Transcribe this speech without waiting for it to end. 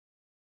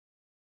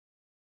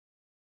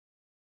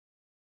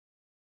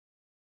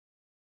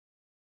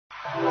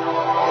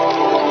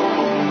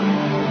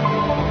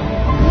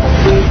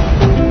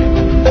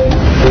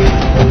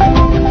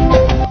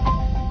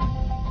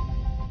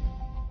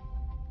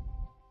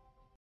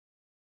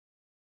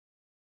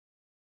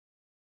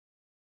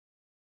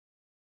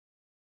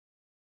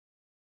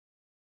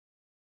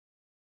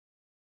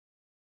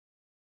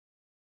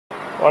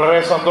വളരെ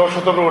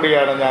സന്തോഷത്തോടു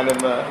കൂടിയാണ്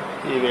ഞാനിന്ന്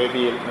ഈ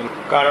വേദിയിൽ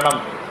നിൽക്കുന്നത്. കാരണം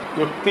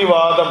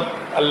യുക്തിവാദം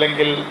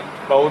അല്ലെങ്കിൽ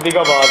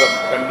ഭൗതികവാദം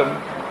രണ്ടും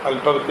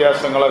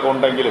അല്പവ്യത്യാസങ്ങളൊക്കെ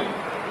ഉണ്ടെങ്കിലും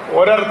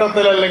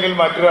ഒരർത്ഥത്തിൽ അല്ലെങ്കിൽ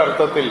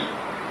മറ്റൊരർത്ഥത്തിൽ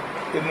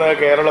ഇന്ന്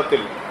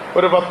കേരളത്തിൽ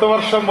ഒരു 10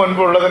 വർഷം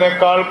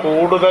മുൻപുള്ളതിനേക്കാൾ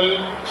കൂടുതൽ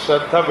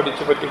ശ്രദ്ധ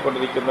പിടിച്ചു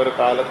പറ്റിക്കൊണ്ടിരിക്കുന്ന ഒരു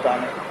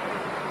കാലത്താണ്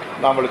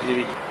നമ്മൾ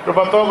ജീവിക്കുന്നത്. ഒരു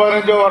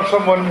 10-15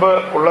 വർഷം മുൻപ്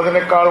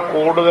ഉള്ളതിനേക്കാൾ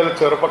കൂടുതൽ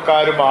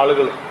ചെറുപ്പക്കാരും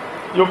ആളുകളും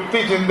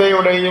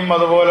യുക്തിചിന്തയുടെയും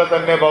അതുപോലെ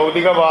തന്നെ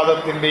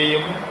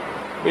ഭൗതികവാദത്തിൻ്റെയും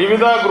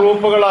വിവിധ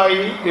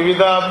ഗ്രൂപ്പുകളായി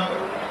വിവിധ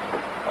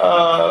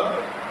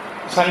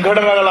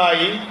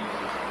സംഘടനകളായി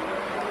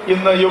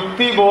ഇന്ന്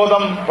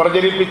യുക്തിബോധം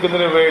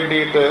പ്രചരിപ്പിക്കുന്നതിന്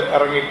വേണ്ടിയിട്ട്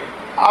ഇറങ്ങിയിട്ട്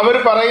അവർ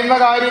പറയുന്ന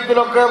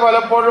കാര്യത്തിലൊക്കെ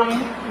പലപ്പോഴും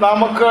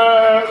നമുക്ക്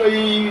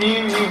ഈ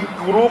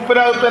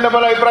ഗ്രൂപ്പിനകത്ത് തന്നെ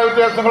പല അഭിപ്രായ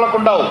വ്യത്യാസങ്ങളൊക്കെ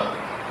ഉണ്ടാവും.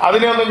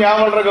 അതിനെയൊന്നും ഞാൻ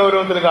വളരെ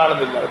ഗൗരവത്തിൽ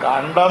കാണുന്നില്ല.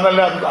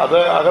 കണ്ടെന്നല്ല, അത്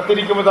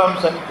അകത്തിരിക്കുമ്പോൾ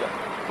സംസാരിക്കാം.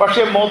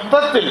 പക്ഷെ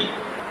മൊത്തത്തിൽ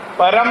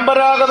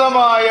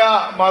പരമ്പരാഗതമായ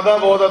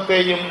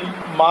മതബോധത്തെയും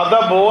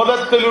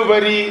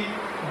മതബോധത്തിലുപരി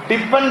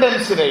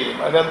ഡിപ്പെൻഡൻസിനെയും,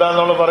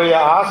 അതെന്താണെന്നുള്ള പറയുക,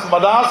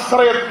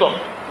 മതാശ്രയത്വം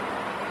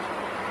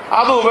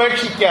അത്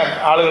ഉപേക്ഷിക്കാൻ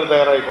ആളുകൾ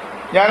തയ്യാറായി.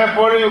 ഞാൻ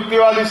എപ്പോഴും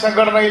യുക്തിവാദി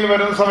സംഘടനയിൽ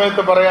വരുന്ന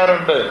സമയത്ത്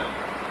പറയാറുണ്ട്,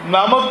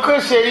 നമുക്ക്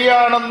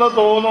ശരിയാണെന്ന്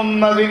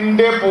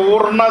തോന്നുന്നതിൻ്റെ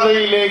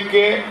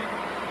പൂർണ്ണതയിലേക്ക്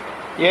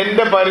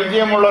എൻ്റെ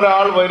പരിചയമുള്ള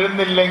ഒരാൾ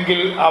വരുന്നില്ലെങ്കിൽ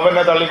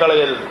അവനെ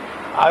തള്ളിക്കളയരുത്.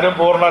 ആരും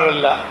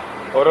പൂർണ്ണരല്ല,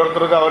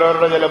 ഓരോരുത്തർക്കും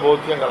അവരവരുടെ ചില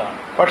ബോധ്യങ്ങളാണ്.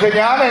 പക്ഷെ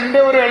ഞാൻ എൻ്റെ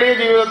ഒരു എളിയ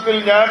ജീവിതത്തിൽ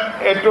ഞാൻ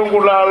ഏറ്റവും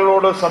കൂടുതൽ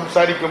ആളുകളോട്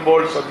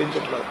സംസാരിക്കുമ്പോൾ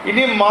ശ്രദ്ധിച്ചിട്ടുള്ളത്,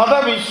 ഇനി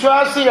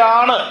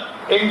മതവിശ്വാസിയാണ്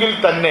എങ്കിൽ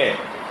തന്നെ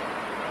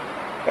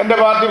എൻ്റെ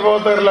പാർട്ടി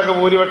പ്രവർത്തകരിലൊക്കെ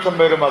ഭൂരിപക്ഷം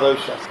പേരും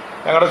മതവിശ്വാസം.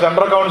 ഞങ്ങളുടെ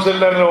സെൻട്രൽ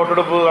കൗൺസിലിൻ്റെ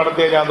വോട്ടെടുപ്പ്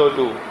നടത്തിയ ഞാൻ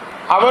തോറ്റു.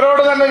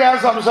 അവരോട് തന്നെ ഞാൻ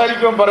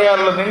സംസാരിക്കുമ്പോൾ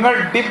പറയാറുള്ളത്, നിങ്ങൾ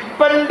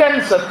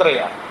ഡിപ്പെൻഡൻസ്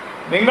എത്രയാണ്?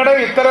 നിങ്ങളുടെ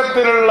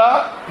ഇത്തരത്തിലുള്ള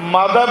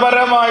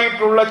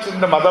മതപരമായിട്ടുള്ള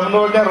ചിന്ത, മതം എന്ന്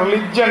പറഞ്ഞാൽ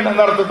റിലിജ്യൻ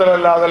എന്ന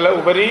അർത്ഥത്തിലല്ല, അതല്ല,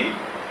 ഉപരി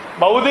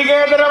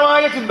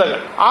ഭൗതികേതരമായ ചിന്തകൾ.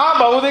 ആ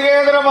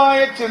ഭൗതികേതരമായ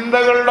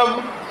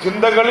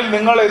ചിന്തകളിൽ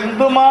നിങ്ങൾ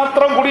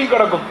എന്തുമാത്രം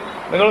കുടുങ്ങിക്കിടക്കും?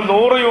 നിങ്ങൾ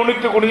 100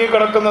 യൂണിറ്റ്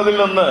കുടുങ്ങിക്കിടക്കുന്നതിൽ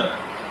നിന്ന്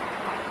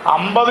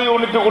 50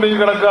 യൂണിറ്റ്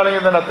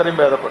കുടുങ്ങിക്കിടക്കുകയാണെങ്കിൽ തന്നെ അത്രയും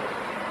ഭേദപ്പെട്ടു.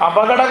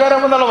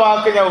 അപകടകരം എന്നുള്ള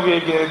വാക്ക് ഞാൻ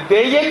ഉപയോഗിക്കുന്നത്,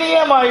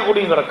 ദയനീയമായി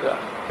കുടുങ്ങിക്കിടക്കുക.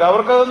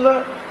 അവർക്കതൊന്ന്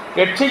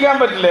രക്ഷിക്കാൻ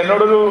പറ്റില്ല.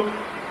 എന്നോടൊരു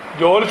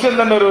ജ്യോത്സ്യൻ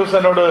തന്നെ ഒരു ദിവസം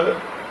എന്നോട്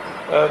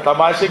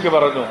തമാശയ്ക്ക്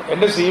പറഞ്ഞു,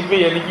 എൻ്റെ CP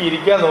എനിക്ക്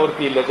ഇരിക്കാൻ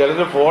നിവൃത്തിയില്ല.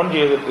 ചിലർ ഫോൺ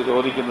ചെയ്തിട്ട്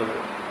ചോദിക്കുന്നത്,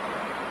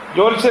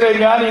 ജ്യോത്സ്യരെ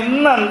ഞാൻ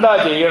ഇന്ന് എന്താ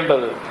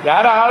ചെയ്യേണ്ടത്?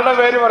 ഞാൻ ആളുടെ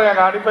പേര് പറയാം,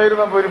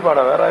 കാണിപ്പേരുന്ന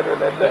പൂരിപ്പാടാ, വേറെ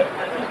ആരുമില്ല. എൻ്റെ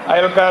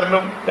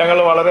അയൽക്കാരനും ഞങ്ങൾ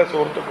വളരെ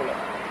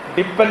സുഹൃത്തുക്കളാണ്.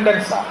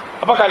 ഡിപ്പെൻഡൻസാണ്.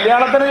 അപ്പൊ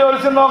കല്യാണത്തിന്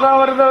ജ്യോത്സ്യം നോക്കാൻ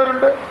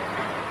വരുന്നവരുണ്ട്,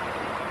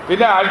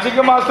 പിന്നെ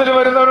ആഴ്ചയ്ക്ക് മാസത്തിൽ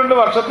വരുന്നവരുണ്ട്,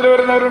 വർഷത്തിൽ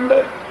വരുന്നവരുണ്ട്.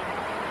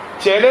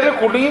 ചിലർ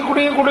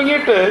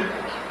കുടുങ്ങിയിട്ട്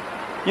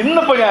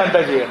ഇന്നിപ്പോൾ ഞാൻ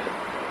എന്താ ചെയ്യേണ്ടത്?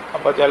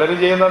 അപ്പോൾ ചിലർ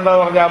ചെയ്യുന്നത്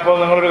എന്താണെന്ന് പറഞ്ഞാൽ, അപ്പോൾ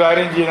നിങ്ങളൊരു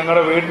കാര്യം ചെയ്യും,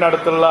 നിങ്ങളുടെ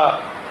വീടിനടുത്തുള്ള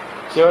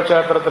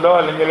ശിവക്ഷേത്രത്തിലോ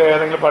അല്ലെങ്കിൽ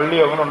ഏതെങ്കിലും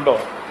പള്ളിയോ അങ്ങനെ ഉണ്ടോ,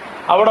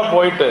 അവിടെ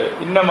പോയിട്ട്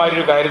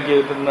ഇന്നമാതിരി കാര്യം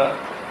ചെയ്തിട്ടെന്ന്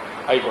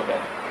ആയിക്കോട്ടെ.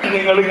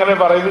 നിങ്ങളിങ്ങനെ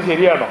പറയുന്നത്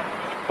ശരിയാണോ?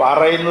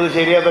 പറയുന്നത്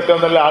ശരിയാ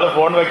തെറ്റൊന്നല്ല, ആള്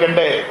ഫോൺ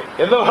വെക്കണ്ടേ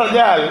എന്ന്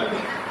പറഞ്ഞാൽ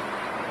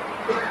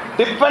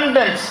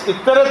ഡിപ്പെൻഡൻസ്,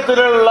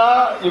 ഇത്തരത്തിലുള്ള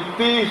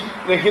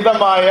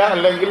യുക്തിരഹിതമായ,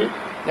 അല്ലെങ്കിൽ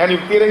ഞാൻ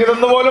യുക്തിരഹിതം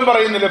എന്ന് പോലും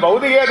പറയുന്നില്ല,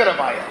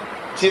 ഭൗതികേതരമായ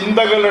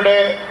ചിന്തകളുടെ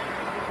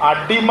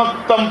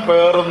അടിമത്തം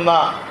പേറുന്ന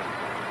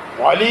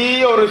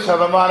വലിയൊരു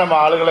ശതമാനം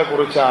ആളുകളെ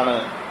കുറിച്ചാണ്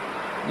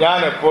ഞാൻ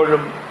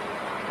എപ്പോഴും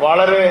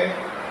വളരെ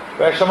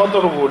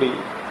വിഷമത്തോടു കൂടി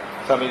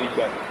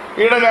സമീപിക്കാൻ.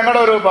 ഈയിടെ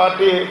ഞങ്ങളുടെ ഒരു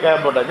പാർട്ടി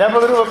ക്യാമ്പുണ്ട്.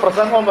 ഞാനിപ്പോൾ ഒരു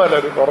പ്രസംഗമൊന്നുമല്ല,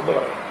 ഒരു തുറന്നു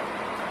പറയും.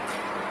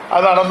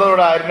 അത്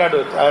നടന്നതിവിടെ ആര്യനാട്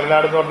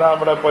എന്ന് പറഞ്ഞാൽ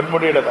നമ്മുടെ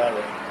പൊന്മുടിയുടെ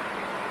താഴെ.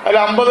 അതിൽ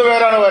 50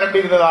 പേരാണ്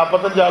വരേണ്ടിയിരുന്നത്,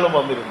 45 ആളും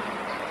വന്നിരുന്നു.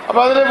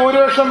 അപ്പോൾ അതിൽ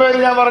ഭൂരിപക്ഷം പേര്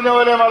ഞാൻ പറഞ്ഞ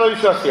പോലെ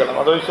മതവിശ്വാസികളാണ്.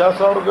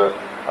 മതവിശ്വാസം അവർക്ക്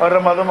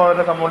അവരുടെ മതം,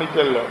 അവരുടെ കമ്മ്യൂണിറ്റി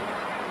അല്ലോ.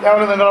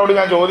 നിങ്ങളോട്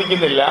ഞാൻ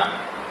ചോദിക്കുന്നില്ല.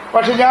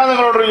 പക്ഷെ ഞാൻ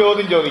നിങ്ങളോടൊരു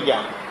ചോദ്യം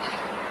ചോദിക്കാം.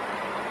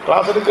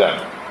 ക്ലാസ്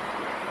എടുക്കുകയാണ്.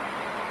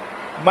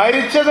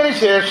 മരിച്ചതിന്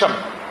ശേഷം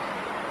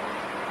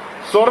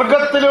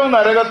സ്വർഗത്തിലും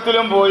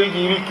നരകത്തിലും പോയി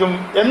ജീവിക്കും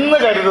എന്ന്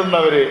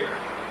കരുതുന്നവര്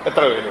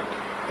എത്ര പേരുണ്ട്?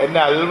 എന്നെ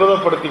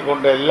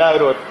അത്ഭുതപ്പെടുത്തിക്കൊണ്ട്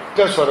എല്ലാവരും ഒറ്റ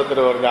സ്വരത്തിൽ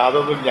പറഞ്ഞു,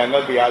 അതൊന്നും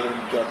ഞങ്ങൾക്ക് യാതൊരു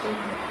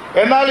വിശ്വാസമില്ല.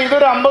 എന്നാൽ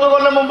ഇതൊരു 50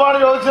 കൊല്ലം മുമ്പാണ്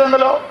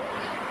ചോദിച്ചതെങ്കിലോ,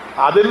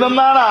 അതിൽ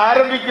നിന്നാണ്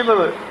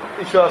ആരംഭിക്കുന്നത്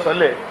വിശ്വാസം,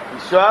 അല്ലേ?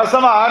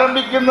 വിശ്വാസം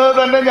ആരംഭിക്കുന്നത്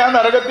തന്നെ ഞാൻ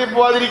നരകത്തിൽ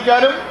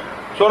പോവാതിരിക്കാനും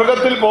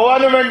സ്വർഗത്തിൽ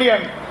പോകാനും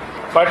വേണ്ടിയാണ്.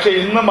 പക്ഷെ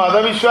ഇന്ന്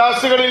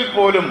മതവിശ്വാസികളിൽ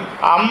പോലും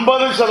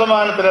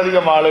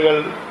 50% ആളുകൾ,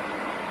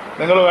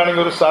 നിങ്ങൾ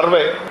വേണമെങ്കിൽ ഒരു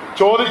സർവേ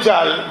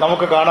ചോദിച്ചാൽ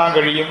നമുക്ക് കാണാൻ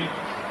കഴിയും,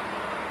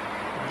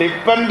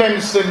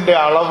 ഡിപ്പെൻഡൻസിൻ്റെ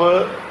അളവ്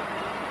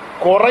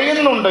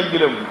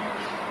കുറയുന്നുണ്ടെങ്കിലും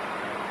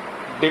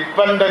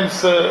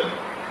ഡിപ്പെൻഡൻസ്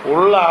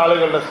ഉള്ള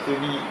ആളുകളുടെ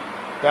സ്ഥിതി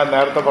ഞാൻ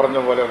നേരത്തെ പറഞ്ഞ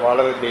പോലെ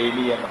വളരെ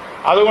ദയനീയമാണ്.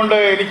 അതുകൊണ്ട്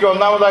എനിക്ക്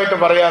ഒന്നാമതായിട്ട്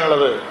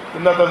പറയാനുള്ളത്,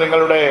 ഇന്നത്തെ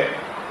നിങ്ങളുടെ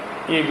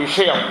ഈ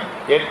വിഷയം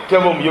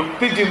ഏറ്റവും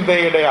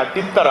യുക്തിചിന്തയുടെ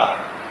അടിത്തറ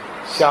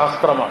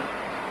ശാസ്ത്രമാണ്.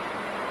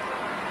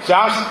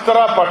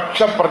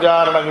 ശാസ്ത്രപക്ഷ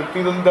പ്രചാരണം,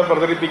 യുക്തിചിന്ത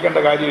പ്രചരിപ്പിക്കേണ്ട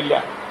കാര്യമില്ല.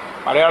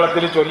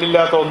 മലയാളത്തിൽ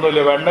ചൊല്ലില്ലാത്ത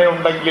ഒന്നുമില്ല.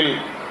 വെണ്ണയുണ്ടെങ്കിൽ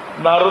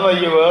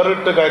നറുനെയ്യ്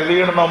വേറിട്ട്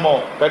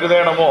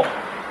കരുതേണമോ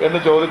എന്ന്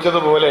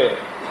ചോദിച്ചതുപോലെ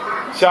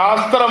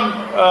ശാസ്ത്രം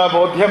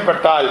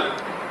ബോധ്യപ്പെട്ടാൽ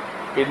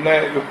പിന്നെ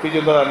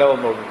യുക്തിചിന്ത തന്നെ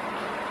വന്നോളൂ.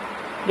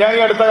 ഞാൻ ഈ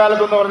അടുത്ത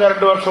കാലത്തെന്ന് പറഞ്ഞാൽ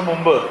 2 വർഷം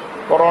മുമ്പ്,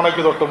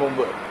 കൊറോണയ്ക്ക് തൊട്ട്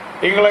മുമ്പ്,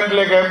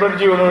 ഇംഗ്ലണ്ടിലെ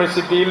കേംബ്രിഡ്ജ്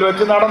യൂണിവേഴ്സിറ്റിയിൽ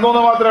വെച്ച് നടന്നു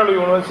എന്ന് മാത്രമേ ഉള്ളൂ.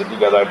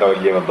 യൂണിവേഴ്സിറ്റിക്ക് അതായിട്ട്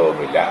വലിയ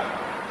ബന്ധമൊന്നുമില്ല.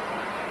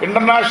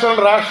 ഇന്റർനാഷണൽ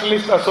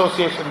റാഷണലിസ്റ്റ്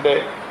അസോസിയേഷന്റെ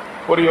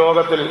ഒരു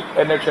യോഗത്തിൽ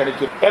എന്നെ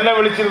ക്ഷണിച്ചു. എന്നെ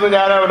വിളിച്ചിരുന്നു.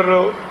 ഞാൻ അവിടെ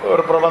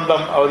ഒരു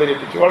പ്രബന്ധം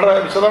അവതരിപ്പിച്ചു. വളരെ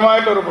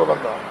വിശദമായിട്ടൊരു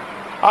പ്രബന്ധമാണ്.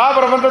 ആ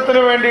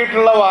പ്രബന്ധത്തിന്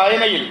വേണ്ടിയിട്ടുള്ള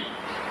വായനയിൽ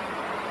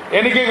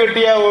എനിക്ക്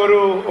കിട്ടിയ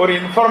ഒരു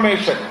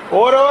ഇൻഫർമേഷൻ,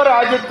 ഓരോ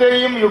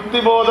രാജ്യത്തെയും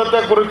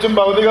യുക്തിബോധത്തെക്കുറിച്ചും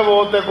ഭൗതിക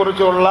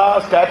ബോധത്തെക്കുറിച്ചുള്ള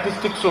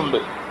സ്റ്റാറ്റിസ്റ്റിക്സ് ഉണ്ട്.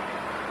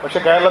 പക്ഷെ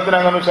കേരളത്തിന്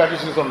അങ്ങനെ ഒരു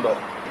സ്റ്റാറ്റിസ്റ്റിക്സ് ഉണ്ടോ?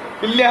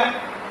 ഇല്ല.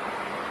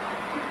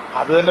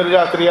 അത് തന്നെ ഒരു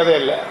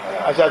അശാസ്ത്രീയതയല്ലേ?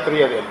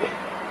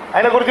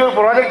 അതിനെക്കുറിച്ച് ഒരു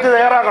പ്രോജക്റ്റ്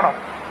തയ്യാറാക്കണം.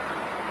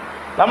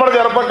 നമ്മുടെ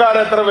ചെറുപ്പക്കാർ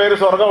എത്ര പേര്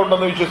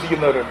സ്വർഗമുണ്ടെന്ന്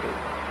വിശ്വസിക്കുന്നവരുണ്ട്.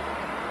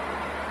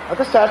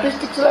 അതൊക്കെ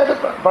സ്റ്റാറ്റിസ്റ്റിക്സിലായിട്ട്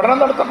പഠനം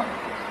നടത്തണം.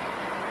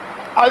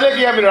 അതിലേക്ക്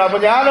ഞാൻ വരിക.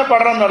 അപ്പോൾ ഞാൻ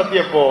പഠനം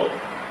നടത്തിയപ്പോൾ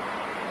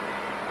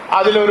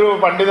അതിലൊരു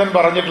പണ്ഡിതൻ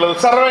പറഞ്ഞിട്ടുള്ളത്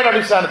സർവേയുടെ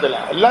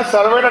അടിസ്ഥാനത്തിലാണ്, എല്ലാം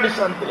സർവേയുടെ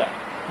അടിസ്ഥാനത്തിലാണ്.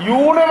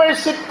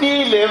 യൂണിവേഴ്സിറ്റി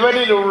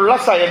ലെവലിലുള്ള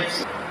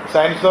സയൻസ്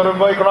എന്ന്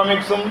പറയുമ്പോൾ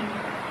എക്കണോമിക്സും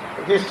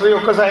ഹിസ്റ്ററിയും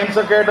ഒക്കെ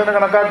സയൻസൊക്കെ ആയിട്ടാണ്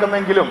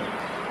കണക്കാക്കുന്നെങ്കിലും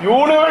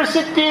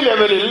യൂണിവേഴ്സിറ്റി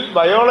ലെവലിൽ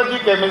biology,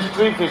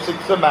 chemistry,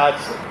 physics,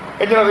 maths,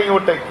 engineering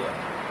വിട്ടേക്കുക,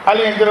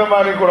 അല്ലെങ്കിൽ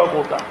എഞ്ചിനീയർമാരെയും കൂടെ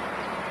കൂട്ടാം,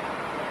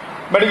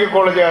 മെഡിക്കൽ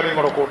കോളേജുകാരെയും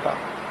കൂടെ കൂട്ടാം.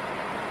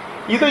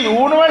 ഇത്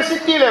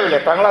യൂണിവേഴ്സിറ്റി ലെവലിൽ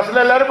 8ാം ക്ലാസ്സിൽ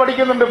എല്ലാവരും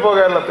പഠിക്കുന്നുണ്ട് ഇപ്പോൾ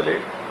കേരളത്തിൽ.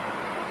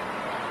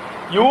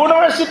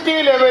 യൂണിവേഴ്സിറ്റി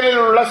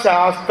ലെവലിലുള്ള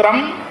ശാസ്ത്രം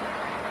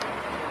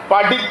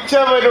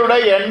പഠിച്ചവരുടെ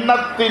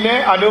എണ്ണത്തിന്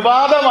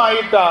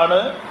അനുപാതമായിട്ടാണ്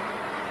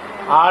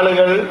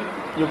ആളുകൾ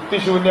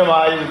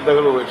യുക്തിശൂന്യമായ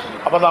ചിന്തകൾ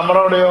ഉപേക്ഷിക്കും. അപ്പം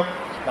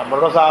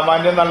നമ്മളുടെ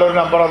സാമാന്യം നല്ലൊരു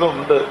നമ്പർ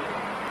അതുണ്ട്.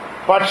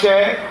 പക്ഷേ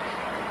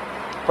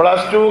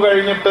 +2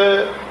 കഴിഞ്ഞിട്ട്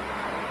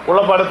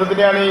ഉള്ള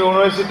പഠിത്തത്തിനെയാണ് ഈ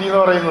യൂണിവേഴ്സിറ്റി എന്ന്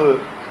പറയുന്നത്.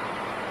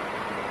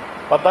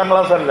 10ാം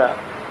ക്ലാസ് അല്ല.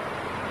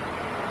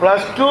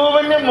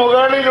 +2വിന്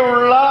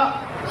മുകളിലുള്ള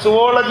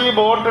zoology,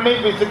 botany,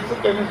 physics,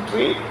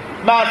 chemistry,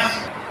 maths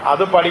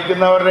അത്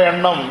പഠിക്കുന്നവരുടെ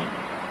എണ്ണം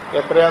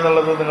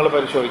എത്രയാന്നുള്ളത് നിങ്ങൾ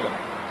പരിശോധിക്കണം.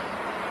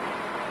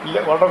 ഇല്ല,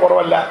 വളരെ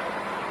കുറവല്ല.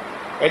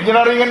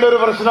 എഞ്ചിനീയറിംഗിൻ്റെ ഒരു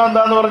പ്രശ്നം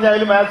എന്താണെന്ന് പറഞ്ഞാൽ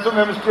അതിൽ മാത്സും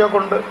കെമിസ്ട്രിയും ഒക്കെ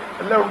ഉണ്ട്,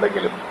 എല്ലാം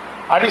ഉണ്ടെങ്കിലും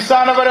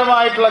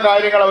അടിസ്ഥാനപരമായിട്ടുള്ള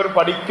കാര്യങ്ങൾ അവർ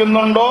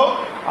പഠിക്കുന്നുണ്ടോ,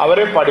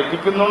 അവരെ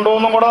പഠിപ്പിക്കുന്നുണ്ടോ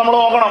എന്നും കൂടെ നമ്മൾ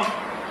നോക്കണം.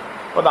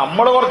 അപ്പോൾ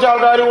നമ്മൾ കുറച്ച്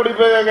ആൾക്കാർ കൂടി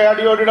ഇപ്പോൾ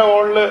KDOയുടെ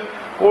ഹോളിൽ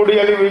കൂടി,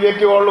 അല്ലെങ്കിൽ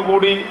VJT ഹോളിൽ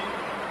കൂടി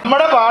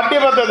നമ്മുടെ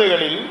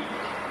പാഠ്യപദ്ധതികളിൽ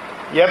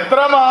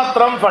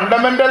എത്രമാത്രം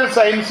ഫണ്ടമെൻ്റൽ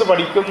സയൻസ്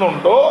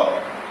പഠിക്കുന്നുണ്ടോ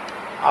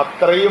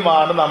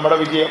അത്രയുമാണ് നമ്മുടെ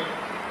വിജയം.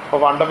 അപ്പോൾ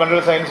ഫണ്ടമെൻ്റൽ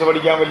സയൻസ്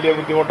പഠിക്കാൻ വലിയ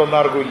ബുദ്ധിമുട്ടൊന്നും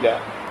ആർക്കും ഇല്ല.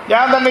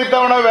 ഞാൻ തന്നെ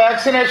ഇത്തവണ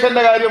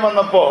വാക്സിനേഷൻ്റെ കാര്യം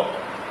വന്നപ്പോൾ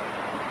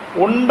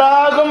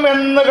ഉണ്ടാകും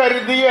എന്ന്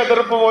കരുതിയ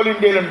എതിർപ്പ് പോലും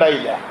ഇന്ത്യയിൽ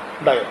ഉണ്ടായോ?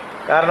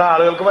 കാരണം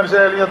ആളുകൾക്ക്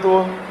മനസ്സിലായാലും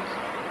ചത്തുപോകും.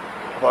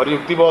 അപ്പോൾ ഒരു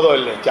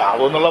യുക്തിബോധമല്ലേ,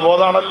 ചാവും എന്നുള്ള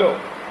ബോധമാണല്ലോ.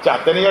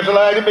 ചത്തന് ശേഷമുള്ള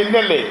കാര്യം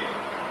പിന്നല്ലേ.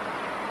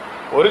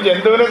 ഒരു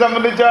ജന്തുവിനെ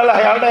സംബന്ധിച്ചാൽ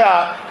അയാളുടെ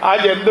ആ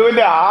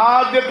ജന്തുവിൻ്റെ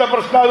ആദ്യത്തെ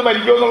പ്രശ്നം അത്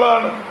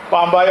മരിക്കുമെന്നുള്ളതാണ്.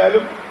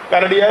 പാമ്പായാലും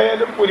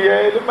കരടിയായാലും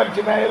പുലിയായാലും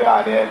മനുഷ്യനായാലും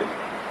ആനയായാലും.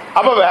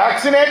 അപ്പോൾ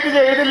വാക്സിനേറ്റ്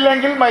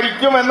ചെയ്തില്ലെങ്കിൽ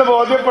മരിക്കുമെന്ന്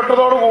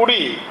ബോധ്യപ്പെട്ടതോടുകൂടി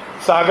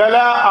സകല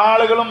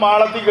ആളുകളും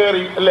മാളത്തിൽ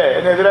കയറി അല്ലേ,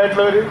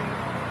 എതിരായിട്ടുള്ളവർ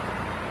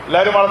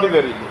എല്ലാവരും മാളത്തിൽ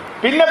കയറിയില്ലേ.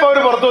 പിന്നെ ഇപ്പോൾ അവർ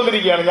പുറത്തു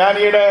വന്നിരിക്കുകയാണ്. ഞാൻ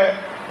ഈയിടെ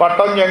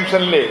പട്ടം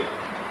ജംഗ്ഷനിൽ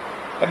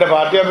എൻ്റെ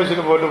പാർട്ടി ഓഫീസിൽ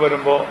പോയിട്ട്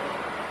വരുമ്പോൾ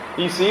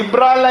ഈ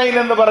സീബ്ര ലൈൻ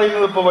എന്ന്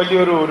പറയുന്നത് ഇപ്പോൾ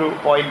വലിയൊരു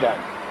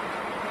പോയിന്റാണ്.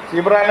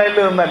 സീബ്ര ലൈനിൽ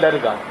നിന്ന്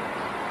എല്ലാവരും കാണും.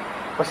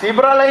 അപ്പോൾ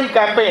സീബ്ര ലൈൻ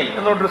ക്യാമ്പയിൻ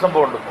എന്നൊരു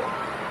സംഭവം ഉണ്ട് ഇപ്പോൾ.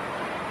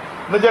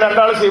 എന്നുവെച്ചാൽ 2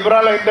 ആൾ സീബ്ര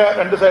ലൈനിൻ്റെ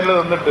 2 സൈഡിൽ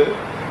നിന്നിട്ട്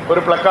ഒരു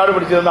പ്ലക്കാർഡ്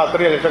പിടിച്ച് തന്ന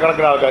അത്രയും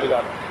ലക്ഷക്കണക്കിന് ആൾക്കാർ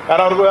കാണും.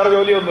 കാരണം അവർക്ക് വേറെ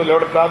ജോലിയൊന്നുമില്ല,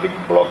 അവിടെ ട്രാഫിക്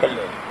ബ്ലോക്ക്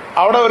അല്ലേ.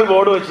 അവിടെ ഒരു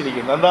ബോർഡ്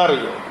വെച്ചിരിക്കുന്നു. എന്താ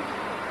അറിയോ?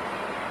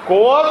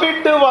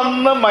 കോവിഡ്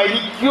വന്ന്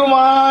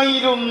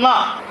മരിക്കുമായിരുന്ന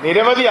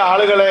നിരവധി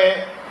ആളുകളെ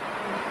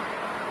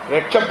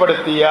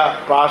രക്ഷപ്പെടുത്തിയ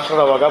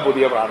പാസ്റ്ററുടെ വക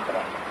പുതിയ പ്രാർത്ഥന.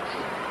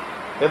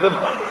 ഇത്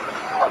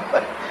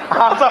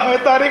ആ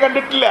സമയത്ത് ആരെയും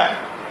കണ്ടിട്ടില്ല.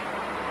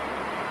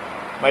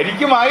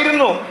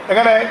 മരിക്കുമായിരുന്നു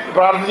എങ്ങനെ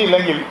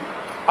പ്രാർത്ഥിച്ചില്ലെങ്കിൽ.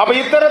 അപ്പൊ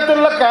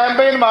ഇത്തരത്തിലുള്ള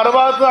ക്യാമ്പയിൻ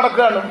മറുഭാഗത്ത്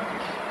നടക്കുകയാണ്.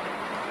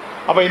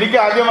 അപ്പൊ എനിക്ക്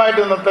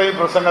ആദ്യമായിട്ട് ഇന്നത്തെ ഈ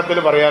പ്രസംഗത്തിൽ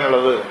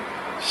പറയാനുള്ളത്,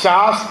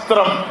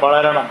 ശാസ്ത്രം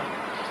വളരണം.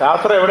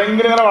 ശാസ്ത്രം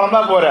എവിടെയെങ്കിലും ഇങ്ങനെ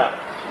വളർന്നാൽ പോരാ,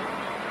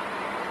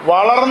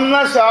 വളർന്ന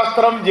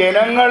ശാസ്ത്രം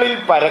ജനങ്ങളിൽ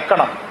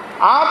പരക്കണം.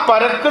 ആ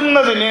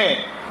പരക്കുന്നതിന്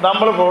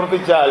നമ്മൾ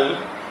പ്രവർത്തിച്ചാൽ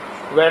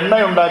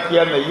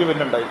വെണ്ണയുണ്ടാക്കിയാൽ നെയ്യ്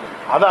പിന്നെ ഉണ്ടായിരിക്കും.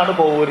 അതാണ്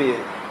കോവൂർ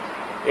ചെയ്തത്.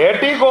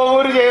 A.T.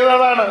 കോവൂർ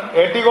ചെയ്തതാണ്.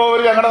 A.T. കോവൂർ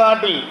ഞങ്ങളുടെ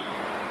നാട്ടിൽ,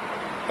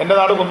 എൻ്റെ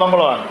നാട്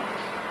കുന്നംകുളമാണ്,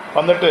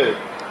 വന്നിട്ട്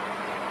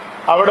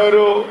അവിടെ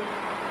ഒരു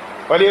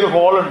വലിയൊരു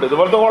ഹോളുണ്ട്.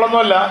 ഇതുപോലത്തെ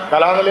ഹോളൊന്നുമല്ല,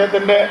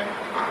 കലാനിലയത്തിൻ്റെ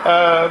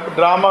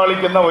ഡ്രാമ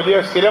കളിക്കുന്ന വലിയ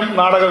സ്ഥിരം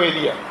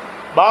നാടകവേദിയാണ്.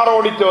 Bar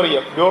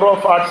auditorium, bureau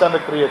of arts and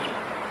recreation.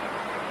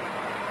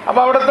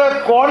 അപ്പോൾ അവിടുത്തെ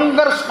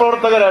കോൺഗ്രസ്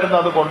പ്രവർത്തകരായിരുന്നു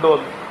അത്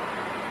കൊണ്ടുവന്നു.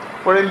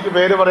 ഇപ്പോഴെനിക്ക്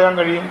പേര് പറയാൻ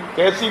കഴിയും.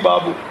 K.C.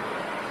 ബാബു,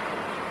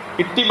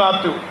 ഇട്ടി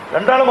മാത്യു,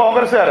 2 ആൾ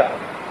കോൺഗ്രസ്സുകാരാണ്.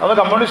 അന്ന്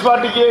കമ്മ്യൂണിസ്റ്റ്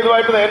പാർട്ടിക്ക്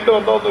ഇതുമായിട്ട് നേരിട്ട്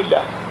ബന്ധമൊന്നുമില്ല.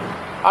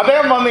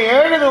 അദ്ദേഹം വന്ന്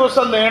 7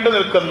 ദിവസം നീണ്ടു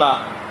നിൽക്കുന്ന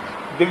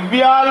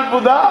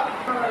ദിവ്യാത്ഭുത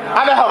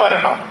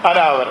അനാവരണം.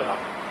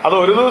 അത്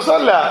ഒരു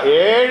ദിവസമല്ല,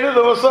 7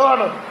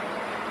 ദിവസമാണ്.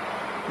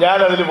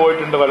 ഞാനതിൽ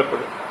പോയിട്ടുണ്ട്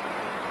പലപ്പോഴും.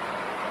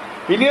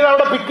 പിന്നീട്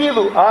അവിടെ പിക്ക്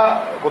ചെയ്തു. ആ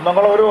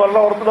കുന്നംകുളം ഒരു വളരെ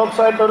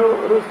ഓർത്തഡോക്സ്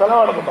ആയിട്ടൊരു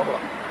സ്ഥലമാണ്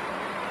കുന്നംകുളം.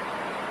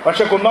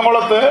 പക്ഷെ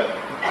കുന്നംകുളത്ത്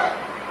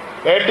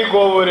A.T.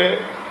 കോവൂര്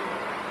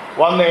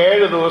വന്ന്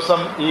 7 ദിവസം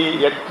ഈ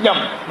യജ്ഞം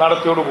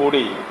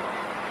നടത്തിയോടുകൂടി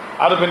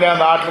അത് പിന്നെ ആ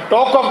നാട്ടിൽ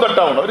ടോക്ക് ഓഫ് ദ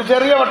ടൗൺ, ഒരു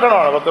ചെറിയ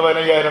പട്ടണമാണ്,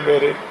 10-15,000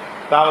 പേര്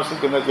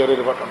താമസിക്കുന്ന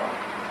ചെറിയൊരു പട്ടണമാണ്.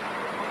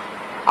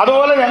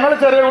 അതുപോലെ ഞങ്ങൾ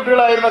ചെറിയ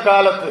കുട്ടികളായിരുന്ന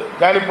കാലത്ത്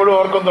ഞാനിപ്പോഴും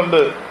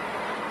ഓർക്കുന്നുണ്ട്,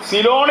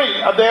 സിലോണിൽ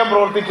അദ്ദേഹം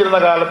പ്രവർത്തിച്ചിരുന്ന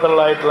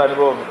കാലത്തുള്ളതായിട്ടുള്ള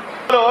അനുഭവങ്ങൾ.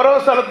 ഓരോ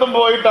സ്ഥലത്തും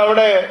പോയിട്ട്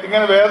അവിടെ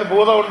ഇങ്ങനെ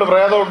ഭൂതമുണ്ട്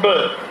പ്രേതമുണ്ട്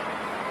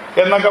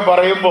എന്നൊക്കെ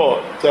പറയുമ്പോൾ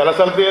ചില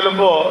സ്ഥലത്ത്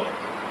ചെല്ലുമ്പോൾ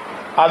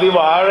അത് ഈ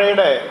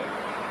വാഴയുടെ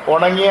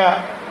ഉണങ്ങിയ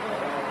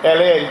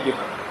ഇലയായിരിക്കും,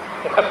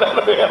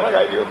 വേറെ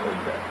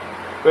കാര്യമൊന്നുമില്ല.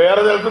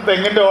 വേറെ ചിലത്ത്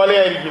തെങ്ങിൻ്റെ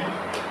ഓലയായിരിക്കും,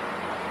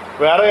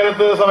 വേറെ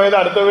ചിലത്ത് സമയത്ത്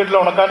അടുത്ത വീട്ടിൽ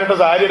ഉണക്കാനിട്ട്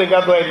സാരി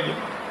എടുക്കാത്തതായിരിക്കും.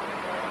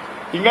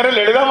 ഇങ്ങനെ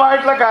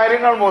ലളിതമായിട്ടുള്ള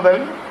കാര്യങ്ങൾ മുതൽ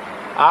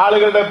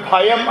ആളുകളുടെ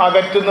ഭയം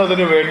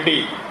അകറ്റുന്നതിന് വേണ്ടി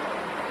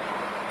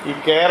ഈ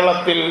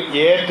കേരളത്തിൽ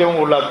ഏറ്റവും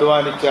കൂടുതൽ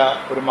അധ്വാനിച്ച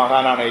ഒരു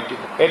മഹാനാണ്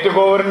A.T.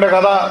 കോവൂരിൻ്റെ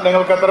കഥ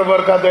നിങ്ങൾക്ക് എത്ര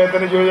പേർക്ക്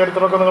അദ്ദേഹത്തിൻ്റെ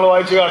ജീവചരിത്രമൊക്കെ നിങ്ങൾ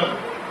വായിച്ചു കാണും.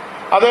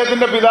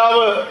 അദ്ദേഹത്തിൻ്റെ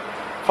പിതാവ്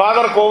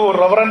ഫാദർ കോവൂർ,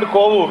 റവറൻഡ്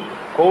കോവൂർ,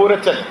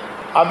 കോവൂരച്ചൻ,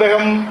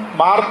 അദ്ദേഹം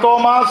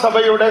മാർത്തോമാ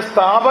സഭയുടെ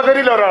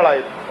സ്ഥാപകരിൽ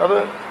ഒരാളായിരുന്നു. അത്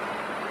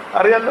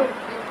അറിയാലോ.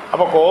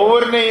 അപ്പോൾ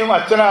കോവൂരിനെയും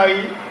അച്ഛനായി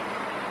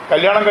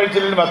കല്യാണം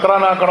കഴിച്ചില്ലെങ്കിൽ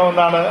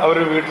മെത്രാനാക്കണമെന്നാണ് അവർ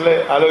വീട്ടിൽ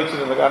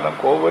ആലോചിച്ചിരുന്നത്. കാരണം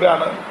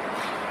കോവൂരാണ്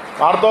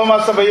മാർത്തോമാ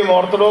സഭയും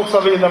ഓർത്തഡോക്സ്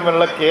സഭയും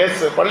തമ്മിലുള്ള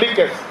കേസ്,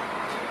 പള്ളിക്കേസ്.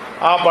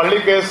 ആ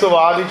പള്ളിക്കേസ്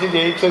വാദിച്ച്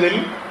ജയിച്ചതിൽ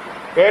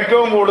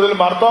ഏറ്റവും കൂടുതൽ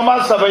മാർത്തോമാ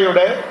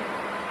സഭയുടെ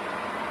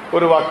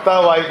ഒരു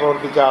വക്താവായി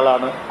പ്രവർത്തിച്ച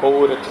ആളാണ്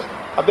കോവൂരച്ചൻ.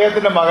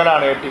 അദ്ദേഹത്തിൻ്റെ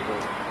മകനാണ് A.T.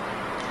 കോവൂർ.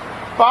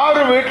 അപ്പോൾ ആ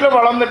ഒരു വീട്ടിൽ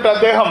വളർന്നിട്ട്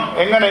അദ്ദേഹം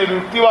എങ്ങനെ ഒരു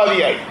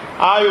യുക്തിവാദിയായി,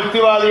 ആ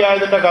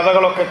യുക്തിവാദിയായതിൻ്റെ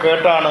കഥകളൊക്കെ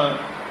കേട്ടാണ്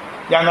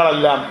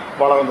ഞങ്ങളെല്ലാം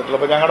വളർന്നിട്ടുള്ളത്.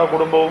 അപ്പോൾ ഞങ്ങളുടെ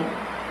കുടുംബവും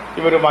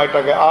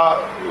ഇവരുമായിട്ടൊക്കെ ആ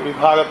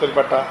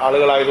വിഭാഗത്തിൽപ്പെട്ട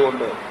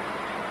ആളുകളായതുകൊണ്ട്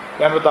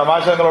ഞാനൊരു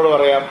തമാശ നിങ്ങളോട്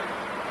പറയാം.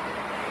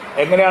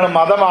 എങ്ങനെയാണ്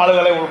മതം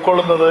ആളുകളെ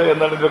ഉൾക്കൊള്ളുന്നത്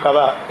എന്നുള്ളൊരു കഥ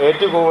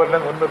A.T. കോവൂരിനെ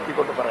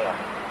മുൻനിർത്തിക്കൊണ്ട് പറയാം.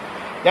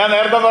 ഞാൻ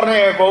നേരത്തെ പറഞ്ഞ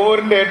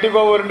A.T.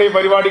 കോവൂരിൻ്റെ ഈ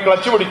പരിപാടി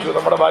ക്ലച്ച് പിടിച്ചു,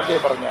 നമ്മുടെ ഭാഷയെ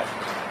പറഞ്ഞാൽ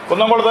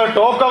കുന്നംകുളത്ത്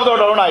ടോക്ക് ഓഫ് ദ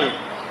ടൗൺ ആയി.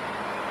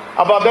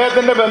 അപ്പോൾ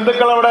അദ്ദേഹത്തിൻ്റെ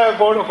ബന്ധുക്കൾ അവിടെ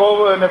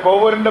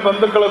കോവൂരിൻ്റെ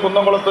ബന്ധുക്കൾ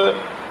കുന്നംകുളത്ത്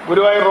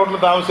ഗുരുവായൂർ റോഡിൽ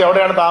താമസിച്ചു,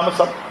 അവിടെയാണ്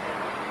താമസം.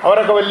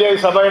 അവരൊക്കെ വലിയ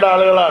സഭയുടെ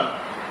ആളുകളാണ്.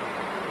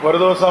 ഒരു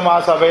ദിവസം ആ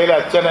സഭയിലെ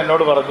അച്ഛൻ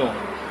എന്നോട് പറഞ്ഞു,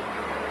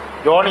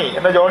 ജോണി,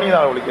 എന്നെ ജോണി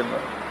എന്നാണ്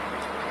വിളിക്കുന്നത്,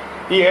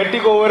 ഈ A.T.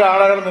 കോവൂർ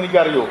ആളാണെന്ന്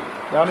എനിക്കറിയൂ,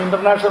 ഞാൻ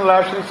ഇൻ്റർനാഷണൽ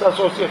നാഷണലിസ്റ്റ്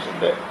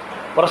അസോസിയേഷൻ്റെ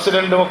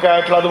പ്രസിഡൻറ്റും ഒക്കെ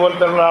ആയിട്ടുള്ള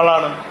അതുപോലത്തെ ഉള്ള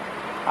ആളാണ്.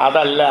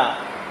 അതല്ല,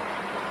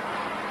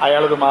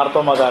 അയാളൊരു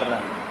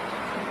മാർത്തോമാക്കാരനാണ്,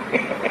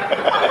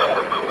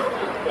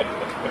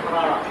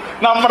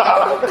 നമ്മുടെ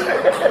ആളാണ്.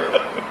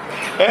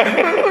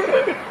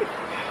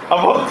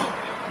 അപ്പോൾ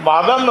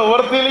മതം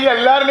നിവൃത്തിയിലേക്ക്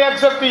എല്ലാവരും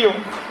അക്സെപ്റ്റ് ചെയ്യും.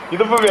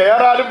 ഇതിപ്പോൾ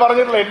വേറെ ആരും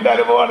പറഞ്ഞിട്ടില്ല, എൻ്റെ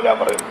അനുഭവമാണ് ഞാൻ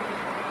പറയുന്നത്.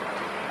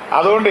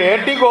 അതുകൊണ്ട്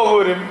A.T.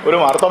 കോവൂരും ഒരു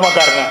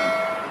മാർത്തോമാക്കാരനാണ്,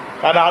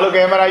 കാരണം ആള്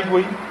കേമനായി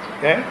പോയി.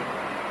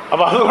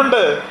 അപ്പം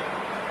അതുകൊണ്ട്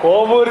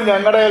കോവൂർ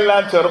ഞങ്ങളുടെ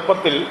എല്ലാം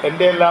ചെറുപ്പത്തിൽ,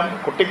 എൻ്റെ എല്ലാം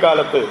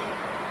കുട്ടിക്കാലത്ത്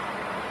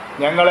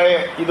ഞങ്ങളെ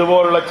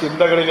ഇതുപോലുള്ള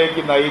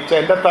ചിന്തകളിലേക്ക് നയിച്ച,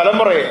 എൻ്റെ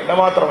തലമുറയെ, എന്നെ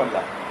മാത്രമല്ല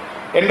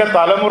എൻ്റെ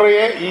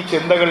തലമുറയെ ഈ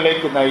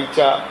ചിന്തകളിലേക്ക്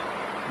നയിച്ച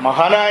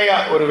മഹാനായ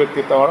ഒരു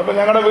വ്യക്തിത്വമാണ്. അപ്പം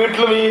ഞങ്ങളുടെ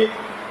വീട്ടിലും ഈ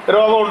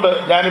രോഗമുണ്ട്.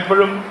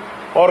 ഞാനിപ്പോഴും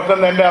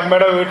ഓർക്കുന്ന, എൻ്റെ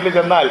അമ്മയുടെ വീട്ടിൽ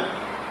ചെന്നാൽ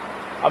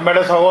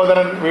അമ്മയുടെ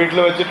സഹോദരൻ വീട്ടിൽ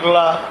വെച്ചിട്ടുള്ള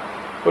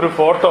ഒരു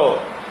ഫോട്ടോ,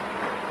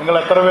 നിങ്ങൾ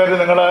എത്ര പേര്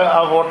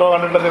ആ ഫോട്ടോ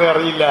കണ്ടിട്ടുണ്ടെന്ന്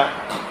അറിയില്ല.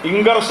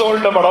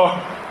 ഇംഗർസോളിൻ്റെ പടം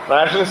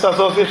നാഷണലിസ്റ്റ്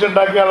അസോസിയേഷൻ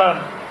ഉണ്ടാക്കിയ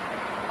ആളാണ്.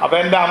 അപ്പം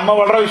എൻ്റെ അമ്മ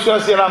വളരെ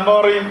വിശ്വാസിയാണ്. അമ്മ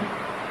പറയും,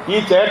 ഈ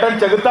ചേട്ടൻ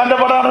ചെകുത്താൻ്റെ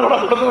പടമാണ് ഇവിടെ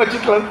കൊണ്ടുവന്ന്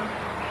വെച്ചിട്ടുള്ളത്.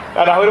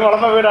 കാരണം അവർ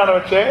വളർന്ന വീടാണ്.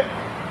 പക്ഷേ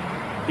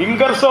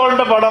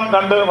ഇംഗർസോളിൻ്റെ പടം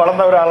കണ്ട്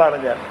വളർന്ന ഒരാളാണ്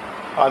ഞാൻ.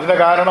 അതിൻ്റെ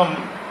കാരണം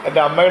എൻ്റെ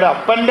അമ്മയുടെ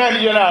അപ്പൻ്റെ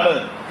അനുജനാണ്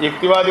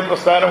യുക്തിവാദി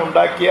പ്രസ്ഥാനം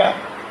ഉണ്ടാക്കിയ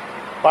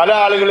പല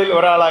ആളുകളിൽ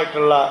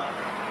ഒരാളായിട്ടുള്ള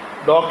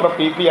ഡോക്ടർ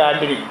P.P.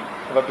 ആൻ്റണി.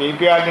 അപ്പോൾ P.P.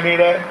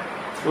 ആൻ്റണിയുടെ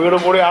വീട്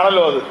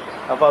കൂടിയാണല്ലോ അത്.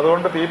 അപ്പോൾ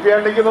അതുകൊണ്ട് P.P.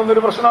 ആൻ്റണിക്ക് ഇതൊന്നും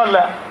ഒരു പ്രശ്നമല്ല.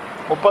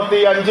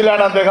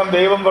 35-ലാണ് അദ്ദേഹം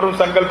ദൈവം വെറും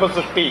സങ്കല്പ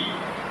സൃഷ്ടി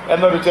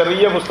എന്നൊരു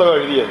ചെറിയ പുസ്തകം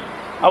എഴുതിയത്.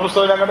 ആ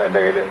പുസ്തകം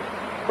എൻ്റെ കയ്യിൽ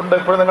ഉണ്ട്,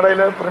 ഇപ്പോഴും നിങ്ങളുടെ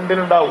കയ്യിൽ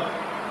പ്രിന്റിലുണ്ടാവും.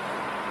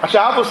 പക്ഷെ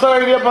ആ പുസ്തകം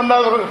എഴുതിയപ്പോൾ എന്താ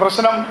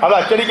പ്രശ്നം? അത്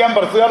അച്ചടിക്കാൻ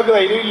പ്രസ്സുകാർക്ക്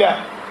ധൈര്യമില്ല.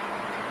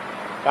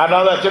 കാരണം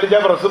അത്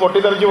അച്ചടിച്ചാൽ പ്രസ്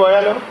പൊട്ടിത്തെറിച്ച്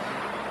പോയാലോ.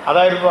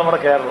 അതായിരുന്നു നമ്മുടെ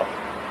കേരളം.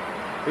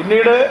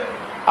 പിന്നീട്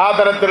ആ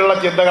തരത്തിലുള്ള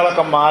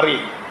ചിന്തകളൊക്കെ മാറി.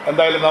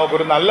 എന്തായാലും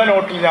നമുക്കൊരു നല്ല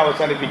നോട്ടിൽ ഞാൻ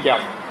അവസാനിപ്പിക്കാം.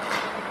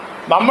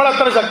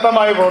 നമ്മളെത്ര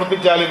ശക്തമായി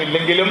പ്രവർത്തിച്ചാലും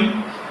ഇല്ലെങ്കിലും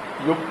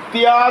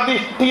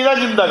യുക്തിയാധിഷ്ഠിത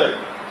ചിന്തകൾ,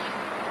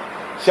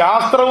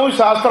 ശാസ്ത്രവും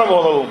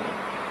ശാസ്ത്രബോധവും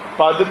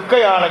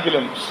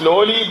പതുക്കെയാണെങ്കിലും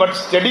സ്ലോലി ബട്ട്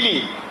സ്റ്റഡിലി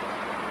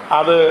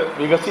അത്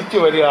വികസിച്ച്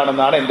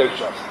വരികയാണെന്നാണ് എൻ്റെ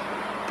വിശ്വാസം.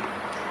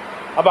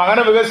 അപ്പം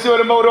അങ്ങനെ വികസിച്ച്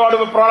വരുമ്പോൾ ഒരുപാട്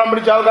വെപ്രാളം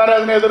പിടിച്ച ആൾക്കാരെ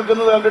അതിനെ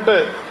എതിർക്കുന്നത് കണ്ടിട്ട്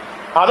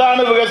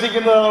അതാണ്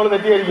വികസിക്കുന്നത് നമ്മൾ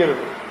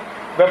തെറ്റിദ്ധരിക്കരുത്.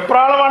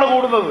 വെപ്രാളമാണ്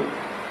കൂടുന്നത്.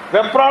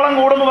 വെപ്രാളം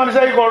കൂടുമ്പോൾ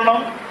മനസ്സിലാക്കിക്കൊള്ളണം,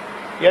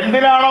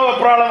 എന്തിനാണോ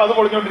വെപ്രാളം അത്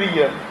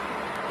പൊളിഞ്ഞുകൊണ്ടിരിക്കുകയാണ്.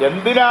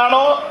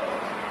 എന്തിനാണോ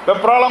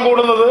വെപ്രാളം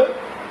കൂടുന്നത്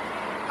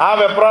ആ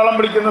വെപ്രാളം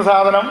പിടിക്കുന്ന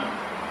സാധനം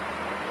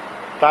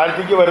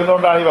താഴ്ത്തിക്ക്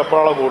വരുന്നതുകൊണ്ടാണ് ഈ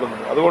വെപ്രാളം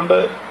കൂടുന്നത്. അതുകൊണ്ട്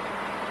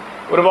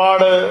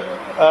ഒരുപാട്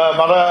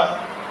മത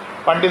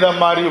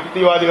പണ്ഡിതന്മാർ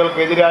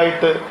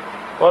യുക്തിവാദികൾക്കെതിരായിട്ട്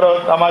ഓരോ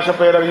തമാശ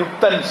പേര്,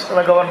 യുക്തൻസ്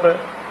എന്നൊക്കെ പറഞ്ഞിട്ട്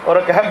ഓരോ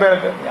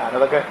ക്യാമ്പയിനൊക്കെ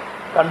ഞാനതൊക്കെ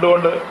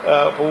കണ്ടുകൊണ്ട്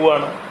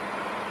പോവുകയാണ്.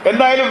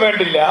 എന്തായാലും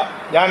വേണ്ടില്ല,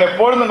 ഞാൻ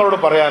എപ്പോഴും നിങ്ങളോട്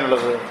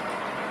പറയാനുള്ളത്,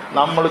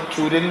 നമ്മൾ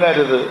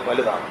ചുരുങ്ങരുത്,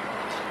 വലുതാണ്.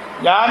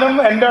 ഞാനും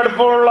എൻ്റെ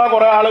അടുപ്പമുള്ള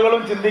കുറേ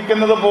ആളുകളും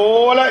ചിന്തിക്കുന്നത്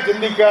പോലെ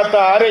ചിന്തിക്കാത്ത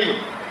ആരെയും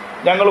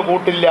ഞങ്ങൾ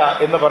കൂട്ടില്ല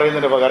എന്ന്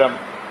പറയുന്നതിന് പകരം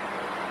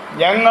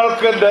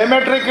ഞങ്ങൾക്ക്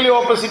ഡയമെട്രിക്കലി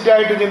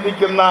ഓപ്പോസിറ്റായിട്ട്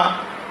ചിന്തിക്കുന്ന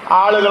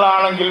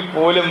ആളുകളാണെങ്കിൽ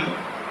പോലും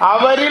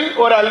അവരിൽ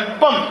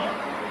ഒരല്പം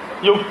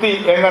യുക്തി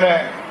എങ്ങനെ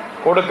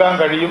കൊടുക്കാൻ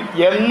കഴിയും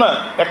എന്ന്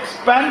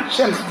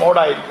എക്സ്പാൻഷൻ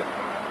മോഡായിരിക്കും.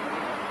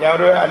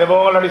 ഞാനൊരു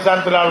അനുഭവങ്ങളുടെ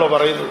അടിസ്ഥാനത്തിലാണല്ലോ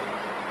പറയുന്നത്.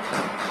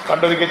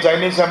 പണ്ടൊരിക്കൽ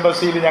ചൈനീസ്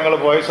എംബസിയിൽ ഞങ്ങൾ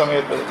പോയ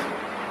സമയത്ത്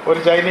ഒരു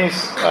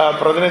ചൈനീസ്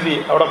പ്രതിനിധി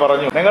അവിടെ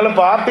പറഞ്ഞു, നിങ്ങൾ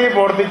പാർട്ടി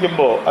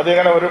പ്രവർത്തിക്കുമ്പോൾ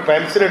അതിങ്ങനെ ഒരു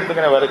പെൻസിലെടുത്ത്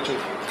ഇങ്ങനെ വരച്ചു,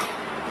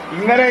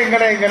 ഇങ്ങനെ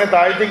ഇങ്ങനെ ഇങ്ങനെ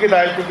താഴ്ത്തിക്ക്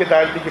താഴ്ത്തിക്ക്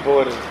താഴ്ത്തിക്ക്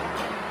പോകരുത്,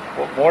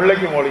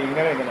 മുകളിലേക്ക് മുകളിൽ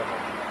ഇങ്ങനെ ഇങ്ങനെ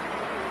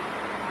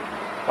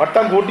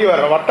വട്ടം കൂട്ടി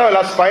വരണം.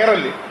 വട്ടമല്ല,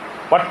 സ്പൈറല്.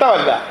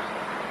 വട്ടമല്ല,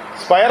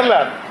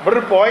 സ്പൈറലാണ്. ഇവിടെ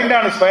ഒരു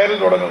പോയിന്റാണ് സ്പൈറൽ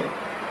തുടങ്ങുന്നത്.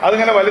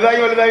 അതിങ്ങനെ വലുതായി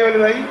വലുതായി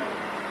വലുതായി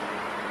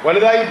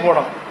വലുതായി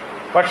പോകണം.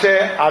 പക്ഷേ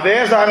അതേ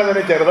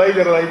സാധനത്തിന് ചെറുതായി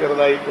ചെറുതായി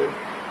ചെറുതായിട്ട്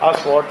ആ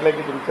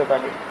സ്പോട്ടിലേക്ക് തിരിച്ചെത്താൻ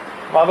കഴിയും.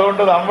 അപ്പം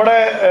അതുകൊണ്ട് നമ്മുടെ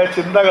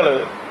ചിന്തകൾ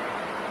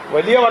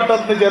വലിയ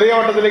വട്ടത്തിന് ചെറിയ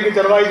വട്ടത്തിലേക്ക്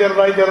ചെറുതായി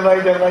ചെറുതായി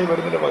ചെറുതായി ചെറുതായി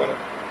വരുന്നതിന് പകരം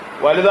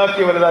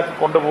വലുതാക്കി വലുതാക്കി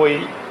കൊണ്ടുപോയി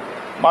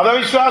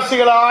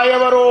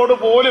മതവിശ്വാസികളായവരോട്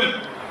പോലും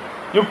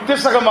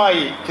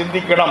യുക്തിസഹമായി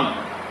ചിന്തിക്കണം.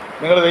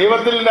 നിങ്ങൾ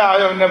ദൈവത്തിൽ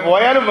പിന്നെ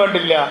പോയാലും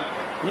വേണ്ടില്ല,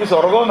 ഈ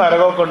സ്വർഗവും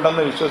നരകമൊക്കെ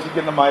ഉണ്ടെന്ന്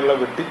വിശ്വസിക്കുന്നമായുള്ള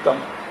വിഡ്ഢിത്തം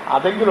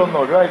അതെങ്കിലും ഒന്ന്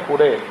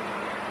ഒഴിവാക്കിക്കൂടെ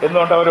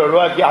എന്നുകൊണ്ട് അവർ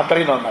ഒഴിവാക്കി.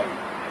 അത്രയും നന്നായി,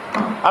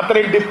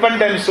 അത്രയും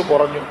ഡിപ്പെൻഡൻസ്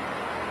കുറഞ്ഞു.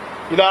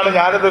 ഇതാണ്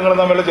ഞാനും നിങ്ങൾ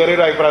തമ്മിലുള്ള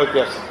ചെറിയൊരു അഭിപ്രായ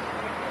വ്യത്യാസം.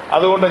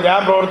 അതുകൊണ്ട് ഞാൻ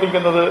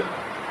പ്രവർത്തിക്കുന്നത്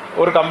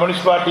ഒരു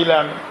കമ്മ്യൂണിസ്റ്റ്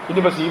പാർട്ടിയിലാണ്.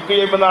 ഇനിയിപ്പോൾ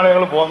CPM എന്നാണ്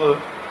ഞങ്ങൾ പോകുന്നത്.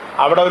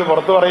 അവിടെ അവർ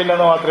പുറത്ത്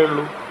പറയില്ലെന്ന് മാത്രമേ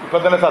ഉള്ളൂ. ഇപ്പം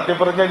തന്നെ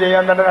സത്യപ്രതിജ്ഞ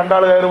ചെയ്യാൻ തന്നെ 2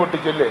 ആൾ കയറി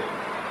പൊട്ടിച്ചല്ലേ.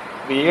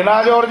 വീണ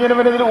ജോർജിന്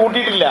പിന്നെ ഇതിൽ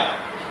കൂട്ടിയിട്ടില്ല.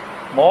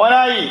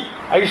 മോനായി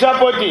ഐഷ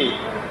പോറ്റി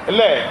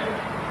അല്ലേ,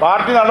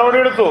 പാർട്ടി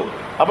നടപടിയെടുത്തു.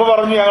 അപ്പോൾ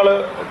പറഞ്ഞു ഞങ്ങൾ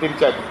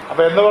തിരിച്ചാക്കി.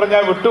 അപ്പോൾ എന്ന്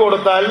പറഞ്ഞാൽ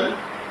വിട്ടുകൊടുത്താൽ,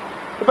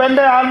 ഇപ്പം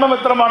എൻ്റെ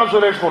ആത്മമിത്രമാണ്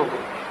സുരേഷ് കുറുപ്പ്.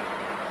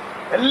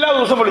 എല്ലാ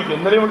ദിവസവും വിളിക്കും,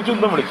 ഇന്നലെയും വിളിച്ചു,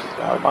 ഇന്നും വിളിച്ചു.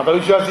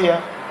 മതവിശ്വാസിയാ,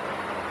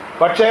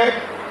 പക്ഷേ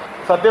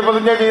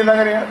സത്യപ്രതിജ്ഞ ചെയ്യുന്ന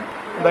എങ്ങനെയാണ്?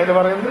 എന്തായാലും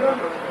പറയുന്നത്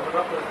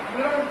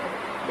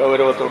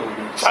ഗൗരവത്തോടു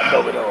കൂടി,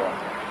 ഗൗരവമാണ്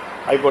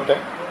ആയിക്കോട്ടെ.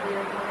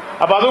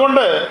 അപ്പം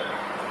അതുകൊണ്ട്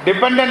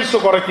ഡിപ്പെൻഡൻസ്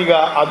കുറയ്ക്കുക,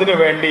 അതിനു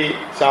വേണ്ടി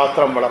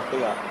ശാസ്ത്രം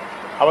വളർത്തുക.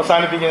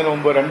 അവസാനിപ്പിക്കുന്നതിന്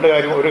മുമ്പ്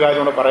ഒരു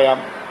കാര്യം കൂടെ പറയാം.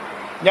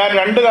 ഞാൻ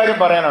 2 കാര്യം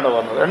പറയാനാണ്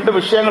വന്നത്, 2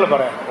 വിഷയങ്ങൾ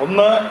പറയാൻ.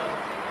 ഒന്ന്,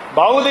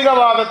 ഭൗതിക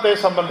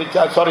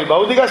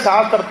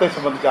ശാസ്ത്രത്തെ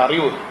സംബന്ധിച്ച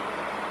അറിവ്.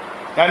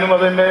 ഞാനും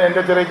അതിൻ്റെ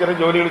എൻ്റെ ചെറിയ ചെറിയ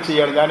ജോലികൾ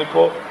ചെയ്യാണ്.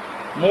 ഞാനിപ്പോൾ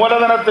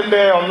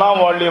മൂലധനത്തിൻ്റെ 1ാം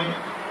വോള്യം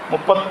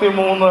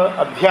 33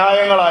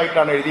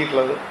 അധ്യായങ്ങളായിട്ടാണ്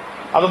എഴുതിയിട്ടുള്ളത്.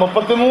 അത്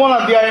 33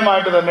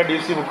 അധ്യായമായിട്ട് തന്നെ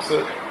DC ബുക്സ്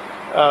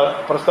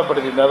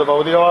പ്രസിദ്ധപ്പെടുത്തിയിട്ടുണ്ട്. അത്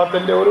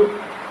ഭൗതികവാദത്തിൻ്റെ ഒരു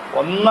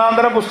 1ാം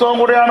തരം പുസ്തകം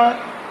കൂടിയാണ്.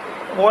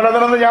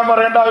 മൂലധനം എന്ന് ഞാൻ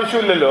പറയേണ്ട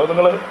ആവശ്യമില്ലല്ലോ,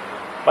 നിങ്ങൾ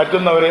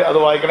പറ്റുന്നവർ അത്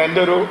വായിക്കണം.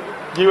 എൻ്റെ ഒരു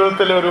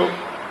ജീവിതത്തിലെ ഒരു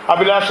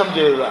അഭിലാഷം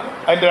ചെയ്തതാണ്.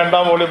 അതിൻ്റെ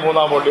 2ാം വോള്യം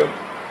 3ാം വോള്യം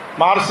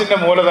മാർസിൻ്റെ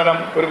മൂലധനം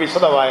ഒരു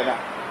വിശദ വായന.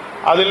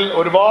 അതിൽ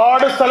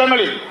ഒരുപാട്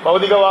സ്ഥലങ്ങളിൽ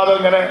ഭൗതികവാദം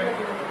ഇങ്ങനെ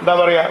എന്താ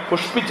പറയുക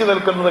പുഷ്പിച്ച്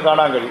നിൽക്കുന്നത്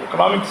കാണാൻ കഴിയും.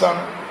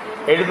 എക്കണോമിക്സാണ്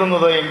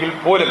എഴുതുന്നത് എങ്കിൽ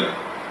പോലും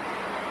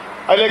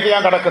അതിലേക്ക്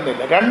ഞാൻ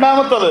കടക്കുന്നില്ല.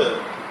 രണ്ടാമത്തത്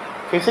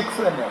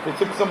ഫിസിക്സ് തന്നെയാണ്,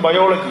 ഫിസിക്സും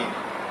ബയോളജിയും.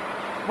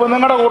 ഇപ്പോൾ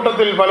നിങ്ങളുടെ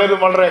കൂട്ടത്തിൽ പലരും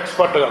വളരെ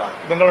എക്സ്പെർട്ടുകളാണ്.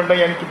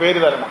 നിങ്ങളുണ്ടെങ്കിൽ എനിക്ക് പേര്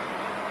തരണം,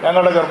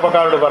 ഞങ്ങളുടെ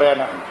ചെറുപ്പക്കാരോട്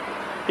പറയാനാണ്.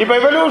 ഇപ്പോൾ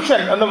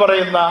എവല്യൂഷൻ എന്ന്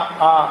പറയുന്ന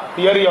ആ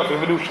തിയറി ഓഫ്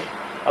എവല്യൂഷൻ,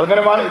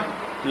 അതിങ്ങനെ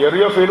തിയറി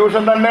ഓഫ്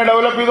എവല്യൂഷൻ തന്നെ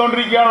ഡെവലപ്പ്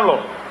ചെയ്തുകൊണ്ടിരിക്കുകയാണല്ലോ.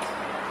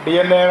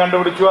 DNA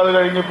കണ്ടുപിടിച്ചു, അത്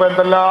കഴിഞ്ഞിപ്പോൾ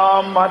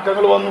എന്തെല്ലാം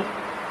മാറ്റങ്ങൾ വന്നു.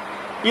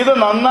 ഇത്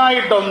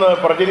നന്നായിട്ടൊന്ന്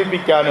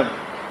പ്രചരിപ്പിക്കാനും,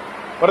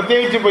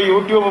 പ്രത്യേകിച്ച് ഇപ്പോൾ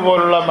യൂട്യൂബ്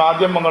പോലുള്ള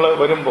മാധ്യമങ്ങൾ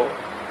വരുമ്പോൾ,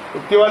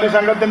 യുക്തിവാദി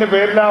സംഘത്തിൻ്റെ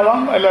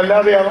പേരിലാവാം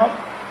അല്ലാതെയാവാം,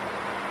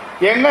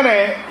 എങ്ങനെ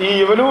ഈ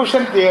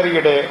എവല്യൂഷൻ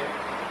തിയറിയുടെ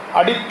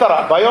അടിത്തറ,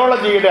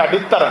 ബയോളജിയുടെ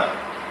അടിത്തറ,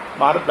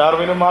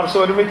 ഡാർവിനും മാർസും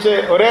ഒരുമിച്ച്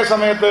ഒരേ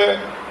സമയത്ത്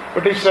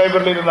ബ്രിട്ടീഷ്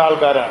ലൈബ്രറിയിൽ ഇരുന്ന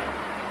ആൾക്കാരാണ്.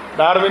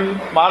 ഡാർവിൻ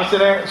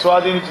മാർസിനെ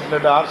സ്വാധീനിച്ചിട്ടുണ്ട്,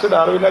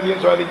 ഡാർവിനെ അധികം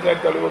സ്വാധീനിച്ചാൽ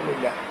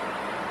തെളിവൊന്നുമില്ല.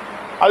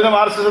 അതിന്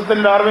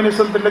മാർക്സിസത്തിൻ്റെ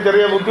ഡാർവിനിസത്തിൻ്റെ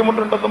ചെറിയ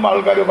ബുദ്ധിമുട്ടുണ്ടെന്നും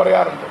ആൾക്കാർ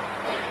പറയാറുണ്ട്.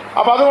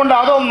 അപ്പോൾ അതുകൊണ്ട്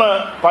അതൊന്ന്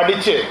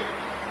പഠിച്ച്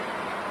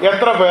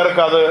എത്ര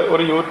പേർക്ക് അത്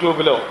ഒരു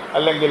യൂട്യൂബിലോ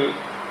അല്ലെങ്കിൽ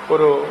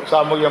ഒരു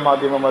സാമൂഹ്യ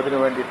മാധ്യമം അതിനു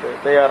വേണ്ടിയിട്ട്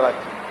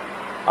തയ്യാറാക്കി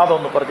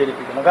അതൊന്ന്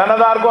പ്രചരിപ്പിക്കണം. കാരണം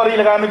അത് ആർക്കും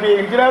അറിയില്ല. കാരണം ഇപ്പോൾ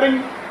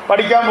എഞ്ചിനീയറിംഗ്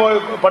പഠിക്കാൻ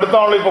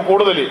പഠിത്തമാണല്ലോ ഇപ്പോൾ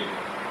കൂടുതൽ.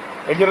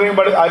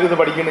 എഞ്ചിനീയറിംഗ് ആരും ഇത്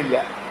പഠിക്കുന്നില്ല.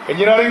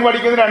 എഞ്ചിനീയറിംഗ്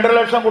പഠിക്കുന്ന 2.5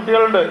 ലക്ഷം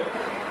കുട്ടികളുണ്ട്,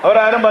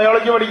 അവരാരും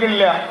ബയോളജി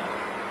പഠിക്കുന്നില്ല.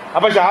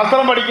 അപ്പോൾ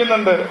ശാസ്ത്രം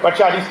പഠിക്കുന്നുണ്ട്,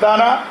 പക്ഷെ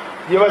അടിസ്ഥാന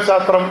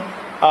ജീവശാസ്ത്രം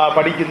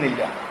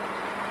പഠിക്കുന്നില്ല.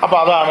 അപ്പോൾ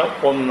അതാണ്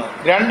ഒന്ന്.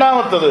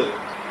 രണ്ടാമത്തത്,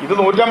 ഇത്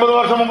 150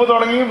 വർഷം മുമ്പ്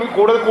തുടങ്ങി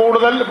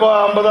കൂടുതൽ ഇപ്പോൾ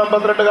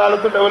 50-52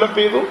 കാലത്ത് ഡെവലപ്പ്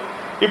ചെയ്തു.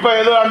 ഇപ്പോൾ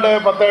ഏതാണ്ട്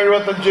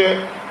 10-75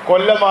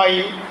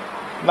 കൊല്ലമായി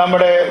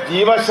നമ്മുടെ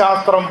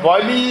ജീവശാസ്ത്രം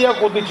വലിയ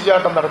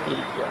കുതിച്ചുചാട്ടം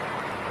നടത്തിയിരിക്കുകയാണ്.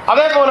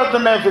 അതേപോലെ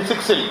തന്നെ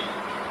ഫിസിക്സിൽ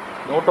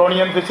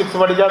ന്യൂട്ടോണിയൻ ഫിസിക്സ്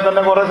പഠിച്ചാൽ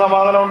തന്നെ കുറേ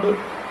സമാധാനമുണ്ട്.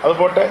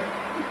 അതുപോട്ടെ,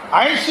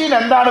 ഐൻസ്റ്റീൻ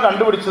എന്താണ്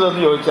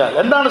കണ്ടുപിടിച്ചതെന്ന് ചോദിച്ചാൽ,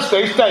 എന്താണ്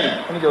സ്പേസ് ടൈം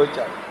എന്ന്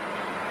ചോദിച്ചാൽ,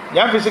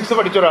 ഞാൻ ഫിസിക്സ്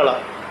പഠിച്ച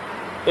ഒരാളാണ്.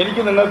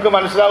 എനിക്ക് നിങ്ങൾക്ക്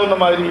മനസ്സിലാവുന്ന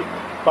മാതിരി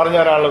പറഞ്ഞു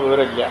തരാനുള്ള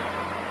വിവരമില്ല.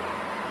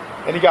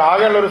 എനിക്ക്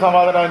ആകെയുള്ളൊരു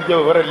സമാധാനം എനിക്ക്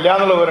വിവരമില്ല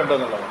എന്നുള്ള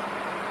വിവരമുണ്ടെന്നുള്ളത്.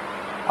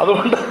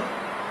 അതുകൊണ്ട്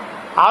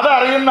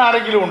അതറിയുന്ന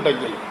ആരെങ്കിലും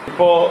ഉണ്ടെങ്കിൽ,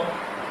 ഇപ്പോൾ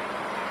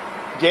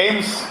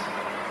ജെയിംസ്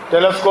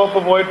ടെലസ്കോപ്പ്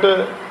പോയിട്ട്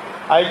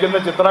അയക്കുന്ന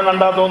ചിത്രം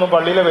കണ്ടാൽ തോന്നും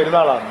പള്ളിയിലെ വരുന്ന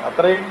ആളാണ്.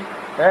 അത്രയും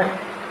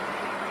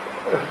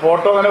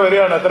ഫോട്ടോ അങ്ങനെ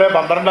വരികയാണ്. എത്ര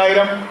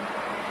 12,000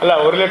 അല്ല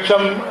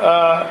 1,00,000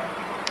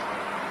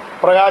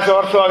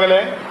 പ്രകാശവർഷം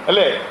അകലെ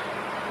അല്ലേ,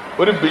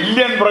 1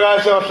 ബില്യൺ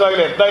പ്രകാശവർഷം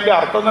അകലെ. എന്താ അതിൻ്റെ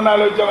അർത്ഥം തന്നെ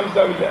ആലോചിച്ചാൽ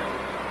മനസ്സിലാവില്ല.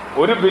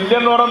 1 ബില്യൺ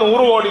എന്ന് പറഞ്ഞാൽ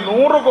 100 കോടി.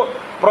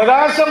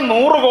 പ്രകാശം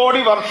 100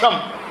 കോടി വർഷം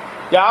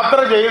യാത്ര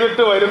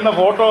ചെയ്തിട്ട് വരുന്ന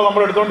ഫോട്ടോ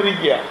നമ്മൾ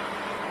എടുത്തുകൊണ്ടിരിക്കുക.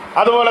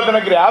 അതുപോലെ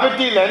തന്നെ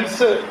ഗ്രാവിറ്റി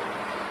ലെൻസ്,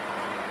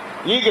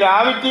 ഈ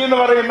ഗ്രാവിറ്റി എന്ന്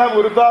പറയുന്ന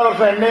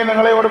ഗുരുത്വാകർഷണം, എന്നെയും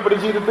നിങ്ങളെ ഇവിടെ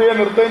പിടിച്ചിരുത്തുകയും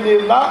നിർത്തുകയും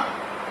ചെയ്യുന്ന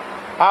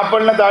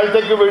ആപ്പിളിനെ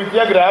താഴത്തേക്ക്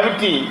വീഴ്ത്തിയ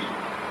ഗ്രാവിറ്റി,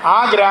 ആ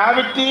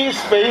ഗ്രാവിറ്റി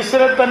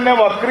സ്പേസിനെ തന്നെ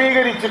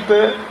വക്രീകരിച്ചിട്ട്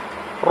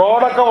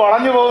റോഡൊക്കെ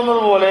വളഞ്ഞു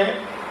പോകുന്നത് പോലെ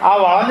ആ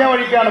വളഞ്ഞ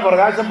വഴിക്കാണ്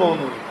പ്രകാശം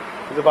പോകുന്നത്.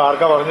 ഇതിപ്പോൾ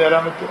ആർക്കാ പറഞ്ഞു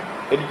തരാൻ പറ്റും?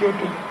 എനിക്ക്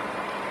പറ്റില്ല.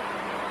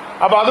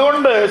 അപ്പം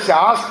അതുകൊണ്ട്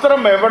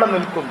ശാസ്ത്രം എവിടെ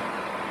നിൽക്കുന്നു?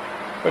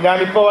 ഇപ്പം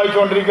ഞാനിപ്പോൾ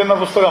വായിച്ചുകൊണ്ടിരിക്കുന്ന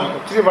പുസ്തകം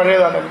ഇച്ചിരി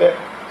പഴയതാണ്. എൻ്റെ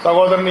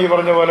സഹോദരൻ ഈ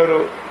പറഞ്ഞ പോലെ ഒരു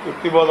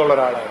യുക്തിബോധമുള്ള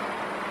ഒരാളായിരുന്നു.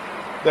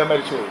 അദ്ദേഹം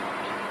മരിച്ചുപോയി.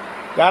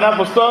 ഞാൻ ആ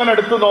പുസ്തകം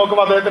എടുത്ത്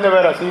നോക്കുമ്പോൾ അദ്ദേഹത്തിൻ്റെ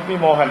പേരാണ് C.P.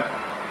 മോഹൻ.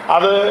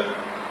 അത്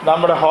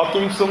നമ്മുടെ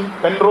ഹോക്കിങ്സും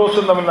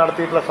പെൻറോസും തമ്മിൽ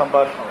നടത്തിയിട്ടുള്ള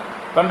സംഭാഷണമാണ്.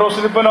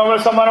 പെൻറോസിന് ഇപ്പോൾ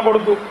നോബൽ സമ്മാനം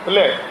കൊടുത്തു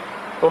അല്ലേ,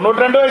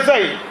 92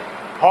 വയസ്സായി.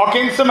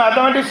 ഹോക്കിങ്സ്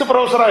മാത്തമാറ്റിക്സ്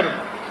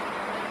പ്രൊഫസറായിരുന്നു,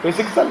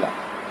 ഫിസിക്സ് അല്ല.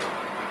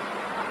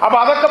 അപ്പം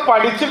അതൊക്കെ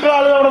പഠിച്ചിട്ടുള്ള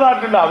ആളുകൾ നമ്മുടെ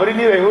നാട്ടിലുണ്ട്.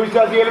 അവരിനി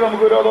ദൈവവിശ്വാസികളും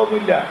നമുക്ക്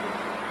വിരോധമൊന്നുമില്ല.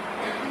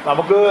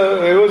 നമുക്ക്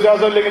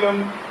ദൈവവിശ്വാസം ഇല്ലെങ്കിലും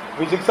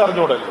ഫിസിക്സ്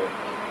അറിഞ്ഞുകൂടല്ലോ.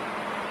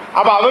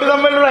 അപ്പം അവർ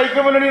തമ്മിലുള്ള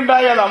ഐക്യമുന്നണി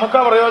ഉണ്ടായാൽ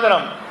നമുക്കാ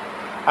പ്രയോജനം.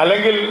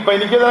 അല്ലെങ്കിൽ ഇപ്പം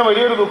എനിക്ക് തന്നെ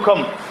വലിയൊരു ദുഃഖം,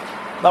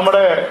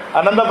 നമ്മുടെ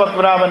അനന്ത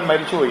പത്മനാഭൻ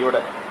മരിച്ചുപോയി.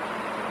 ഇവിടെ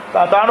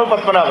താണു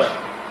പത്മനാഭൻ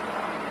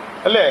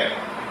അല്ലേ,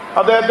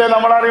 അദ്ദേഹത്തെ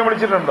നമ്മളാരെയും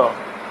വിളിച്ചിട്ടുണ്ടോ?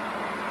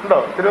 ഉണ്ടോ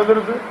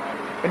തിരുവനന്തപുരത്ത്?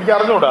 എനിക്ക്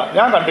അറിഞ്ഞുകൂടാ,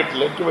 ഞാൻ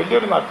കണ്ടിട്ടില്ല. എനിക്ക്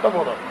വലിയൊരു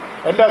നഷ്ടബോധം.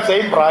 എൻ്റെ ആ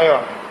സെയിം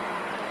പ്രായമാണ്.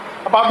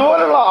 അപ്പം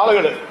അതുപോലുള്ള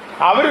ആളുകൾ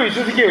അവർ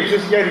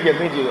വിശ്വസിക്കാതിരിക്കുക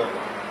എന്തെങ്കിലും ചെയ്തു.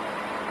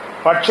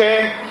 പക്ഷേ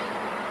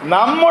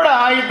നമ്മുടെ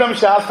ആയുധം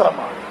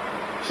ശാസ്ത്രമാണ്.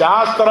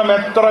 ശാസ്ത്രം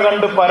എത്ര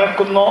കണ്ട്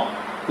പരക്കുന്നോ,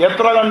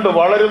 എത്ര കണ്ട്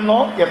വളരുന്നോ,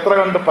 എത്ര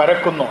കണ്ട്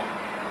പരക്കുന്നോ,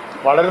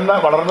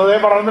 വളർന്നതേ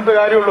വളർന്നിട്ട്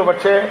കാര്യമുള്ളൂ.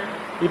 പക്ഷേ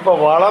ഇപ്പൊ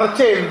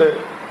വളർച്ചയുണ്ട്,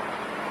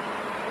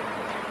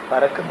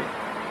 പരക്കുന്നില്ല.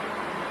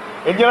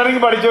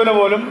 എഞ്ചിനീയറിംഗ് പഠിച്ചവന്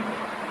പോലും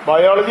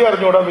ബയോളജി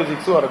അറിഞ്ഞുകൂടാ,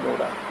 ഫിസിക്സും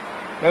അറിഞ്ഞുകൂടാ.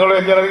 നിങ്ങൾ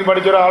എഞ്ചിനീയറിംഗ്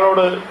പഠിച്ച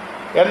ഒരാളോട്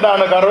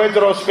എന്താണ്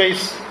കർവേച്ചർ ഓഫ്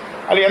സ്പേസ്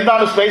അല്ലെങ്കിൽ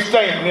എന്താണ് സ്പേസ്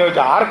ടൈം എന്ന്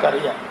ചോദിച്ചാൽ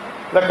ആർക്കറിയാം?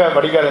 ഇതൊക്കെ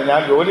പഠിക്കാറില്ല,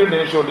 ഞാൻ ജോലി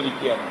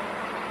അന്വേഷിച്ചുകൊണ്ടിരിക്കുകയാണ്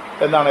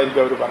എന്നാണ് എനിക്ക്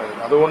അവർ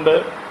പറയുന്നത്. അതുകൊണ്ട്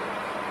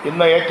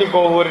ഇന്ന് A.T.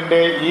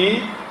 കോവൂരിൻ്റെ ഈ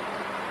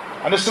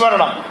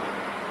അനുസ്മരണം,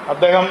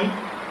 അദ്ദേഹം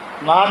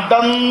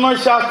നടന്ന്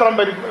ശാസ്ത്രം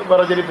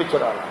പ്രചരിപ്പിച്ച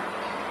ഒരാളാണ്.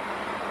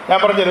 ഞാൻ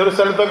പറഞ്ഞില്ല, ഒരു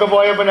സ്ഥലത്തൊക്കെ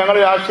പോയപ്പോൾ ഞങ്ങൾ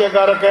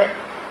രാഷ്ട്രീയക്കാരൊക്കെ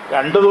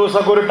 2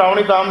 ദിവസമൊക്കെ ഒരു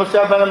ടൗണിൽ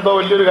താമസിച്ചാൽ എന്തോ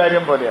വലിയൊരു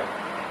കാര്യം പോലെയാണ്.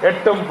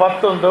 8ഉം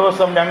 10ഉം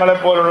ദിവസം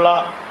ഞങ്ങളെപ്പോലുള്ള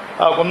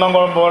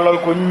കുന്നംകുളം പോലുള്ള ഒരു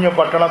കുഞ്ഞു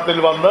പട്ടണത്തിൽ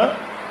വന്ന്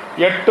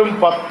 8ഉം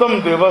 10ഉം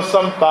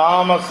ദിവസം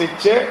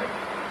താമസിച്ച്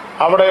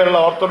അവിടെയുള്ള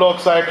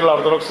ഓർത്തഡോക്സ്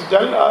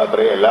വെച്ചാൽ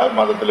അത്രയും എല്ലാ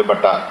മതത്തിലും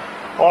പെട്ട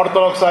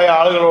ഓർത്തഡോക്സായ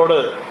ആളുകളോട്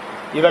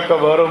ഇതൊക്കെ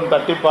വെറും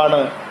തട്ടിപ്പാണ്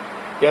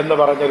എന്ന്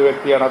പറഞ്ഞൊരു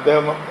വ്യക്തിയാണ്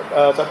അദ്ദേഹം.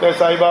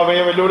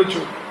 സത്യസായിബാബയെ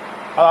വെല്ലുവിളിച്ചു.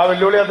 ആ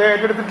വെല്ലുവിളി അദ്ദേഹം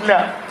ഏറ്റെടുത്തിട്ടില്ല.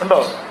 ഉണ്ടോ?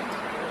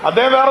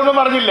 അദ്ദേഹം വേറൊന്നും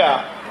പറഞ്ഞില്ല.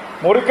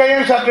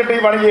 മുറിക്കൈയും ഷർട്ടിട്ട് ഈ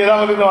പണി ചെയ്താൽ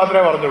മതി എന്ന്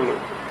മാത്രമേ പറഞ്ഞുള്ളൂ.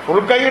 ഫുൾ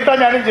കൈയിട്ടാൽ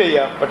ഞാനും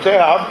ചെയ്യാം, പക്ഷേ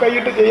ഹാഫ്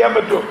കൈയിട്ട് ചെയ്യാൻ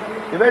പറ്റുമോ?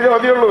 ഇതേ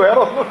ചോദ്യമുള്ളൂ, വേറെ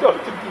ഒന്നും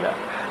ചോദിച്ചിട്ടില്ല.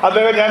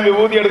 അദ്ദേഹം ഞാൻ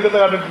വിഭൂതി എടുക്കുന്ന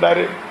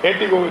കണ്ടിട്ടുണ്ടാര്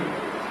A.T.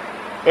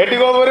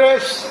 കോവൂര്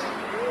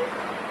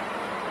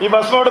ഈ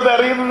ഭസ്മം എടുത്ത്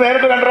ഇറങ്ങുന്നത്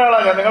നേരിട്ട് കണ്ട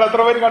ഒരാളാണ് ഞാൻ. നിങ്ങൾ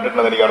എത്ര പേര്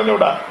കണ്ടിട്ടുണ്ടെന്ന് എനിക്ക്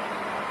അറിഞ്ഞുകൂടാ.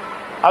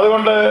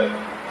 അതുകൊണ്ട്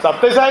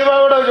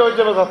സത്യസായിബാബയോട്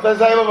ചോദിച്ചപ്പോൾ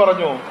സത്യസായിബ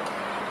പറഞ്ഞു,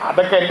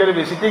 അതൊക്കെ എൻ്റെ ഒരു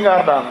വിസിറ്റിംഗ്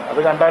കാർഡാണ്, അത്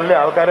കണ്ടാലേ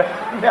ആൾക്കാരെ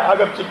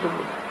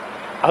ആകർഷിക്കുള്ളൂ.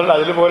 അതുകൊണ്ട്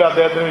അതിൽ പോലും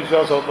അദ്ദേഹത്തിന്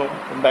വിശ്വാസമൊന്നും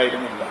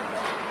ഉണ്ടായിരുന്നില്ല.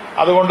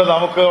 അതുകൊണ്ട്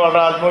നമുക്ക്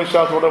വളരെ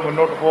ആത്മവിശ്വാസത്തോടെ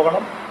മുന്നോട്ട്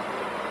പോകണം.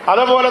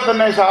 അതുപോലെ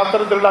തന്നെ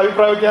ശാസ്ത്രത്തിലുള്ള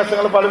അഭിപ്രായ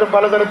വ്യത്യാസങ്ങൾ പലരും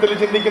പലതരത്തിൽ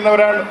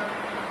ചിന്തിക്കുന്നവരാണ്.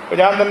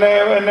 ഞാൻ തന്നെ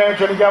എന്നെ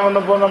ക്ഷണിക്കാൻ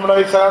വന്നപ്പോൾ നമ്മുടെ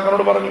ഈ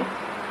സഹാക്കനോട് പറഞ്ഞു,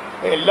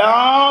 എല്ലാ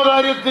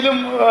കാര്യത്തിലും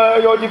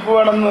യോജിപ്പ്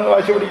വേണമെന്ന്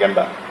വാശി പിടിക്കേണ്ട.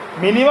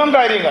 മിനിമം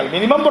കാര്യങ്ങൾ,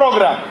 മിനിമം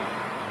പ്രോഗ്രാം,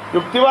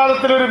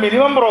 യുക്തിവാദത്തിലൊരു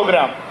മിനിമം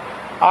പ്രോഗ്രാം,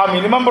 ആ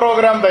മിനിമം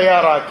പ്രോഗ്രാം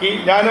തയ്യാറാക്കി,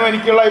 ഞാനും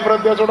എനിക്കുള്ള അഭിപ്രായ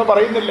വ്യത്യാസത്തോടെ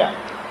പറയുന്നില്ല,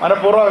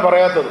 മനഃപൂർവ്വം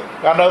പറയാത്തത്,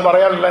 കാരണം അത്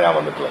പറയാനല്ല ഞാൻ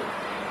വന്നിട്ടുള്ളത്.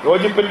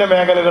 യോജിപ്പിൻ്റെ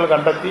മേഖലകൾ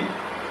കണ്ടെത്തി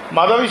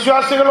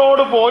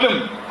മതവിശ്വാസികളോട് പോലും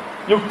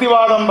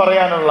യുക്തിവാദം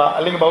പറയാനുള്ള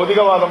അല്ലെങ്കിൽ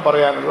ഭൗതികവാദം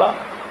പറയാനുള്ള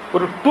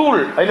ഒരു ടൂൾ,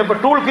 അതിനിപ്പോൾ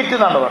ടൂൾ കിറ്റ്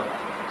എന്നാണ് പറഞ്ഞത്,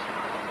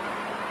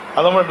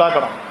 അത് നമ്മൾ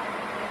ഉണ്ടാക്കണം.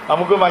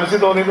 നമുക്ക് മനസ്സിൽ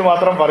തോന്നിയത്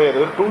മാത്രം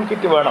പറയരുത്, ഒരു ടൂൾ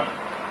കിറ്റ് വേണം.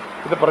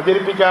 ഇത്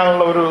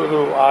പ്രചരിപ്പിക്കാനുള്ള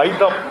ഒരു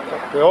ആയുധം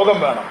പ്രയോഗം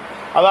വേണം.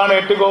 അതാണ്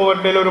A.T.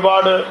 കോവൂരിൻ്റെ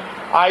ഒരുപാട്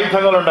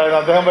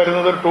ആയുധങ്ങളുണ്ടായിരുന്നു. അദ്ദേഹം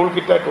വരുന്നത് ഒരു ടൂൾ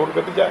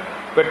കിറ്റ്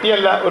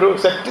പെട്ടിയല്ല, ഒരു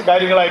സെറ്റ്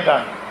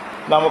കാര്യങ്ങളായിട്ടാണ്.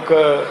 നമുക്ക്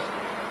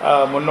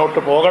മുന്നോട്ട്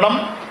പോകണം.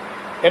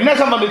 എന്നെ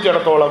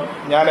സംബന്ധിച്ചിടത്തോളം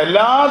ഞാൻ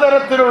എല്ലാ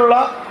തരത്തിലുള്ള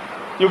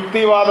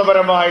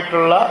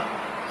യുക്തിവാദപരമായിട്ടുള്ള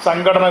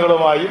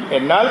സംഘടനകളുമായും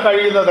എന്നാൽ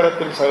കഴിയുന്ന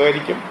തരത്തിൽ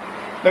സഹകരിക്കും.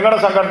 നിങ്ങളുടെ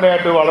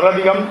സംഘടനയായിട്ട്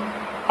വളരെയധികം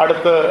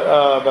അടുത്ത്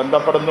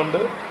ബന്ധപ്പെടുന്നുണ്ട്.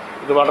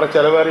 ഇത് വളരെ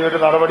ചിലവേറിയൊരു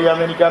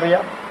നടപടിയാണെന്ന്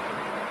എനിക്കറിയാം.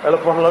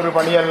 എളുപ്പമുള്ള ഒരു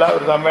പണിയല്ല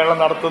ഒരു സമ്മേളനം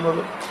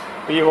നടത്തുന്നത്.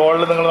 ഈ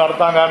ഹോളിൽ നിങ്ങൾ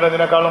നടത്താൻ കാരണം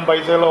ഇതിനേക്കാളും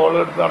പൈസയുള്ള ഹോളിൽ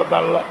എടുത്ത്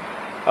നടത്താനുള്ള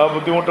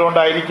ബുദ്ധിമുട്ട്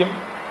കൊണ്ടായിരിക്കും.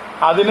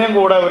 അതിനും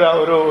കൂടെ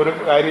ഒരു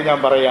കാര്യം ഞാൻ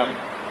പറയാം,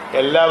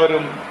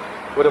 എല്ലാവരും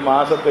ഒരു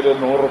മാസത്തിൽ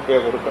 100 റുപ്യ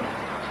കൊടുക്കണം.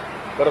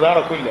 വെറുതെ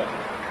നടക്കില്ല.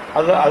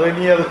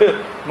 അതിനി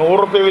 100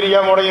 റുപ്യ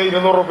വിരിക്കാൻ പോണെങ്കിൽ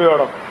 200 റുപ്യ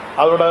വേണം.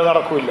 അതുകൊണ്ട് അത്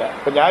നടക്കില്ല.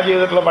 ഇപ്പം ഞാൻ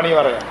ചെയ്തിട്ടുള്ള പണി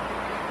പറയാം.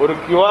 ഒരു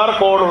QR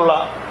കോഡുള്ള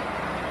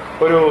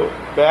ഒരു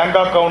ബാങ്ക്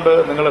അക്കൗണ്ട്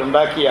നിങ്ങൾ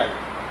ഉണ്ടാക്കിയാൽ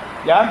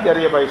ഞാൻ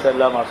ചെറിയ പൈസ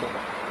എല്ലാ മാസവും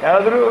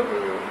ഞാനതൊരു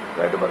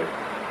ഇതായിട്ട് പറയും.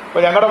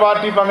 ഇപ്പോൾ ഞങ്ങളുടെ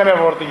പാർട്ടി ഇപ്പം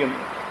അങ്ങനെയാണ് പ്രവർത്തിക്കുന്നത്.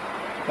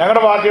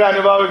 ഞങ്ങളുടെ പാർട്ടിയുടെ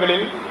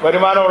അനുഭാവികളിൽ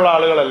വരുമാനമുള്ള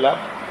ആളുകളെല്ലാം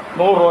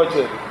 100 രൂപ വെച്ച്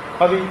തരും.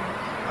 മതി,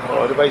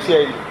 ഒരു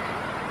പൈസയായില്ല.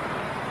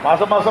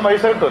 മാസം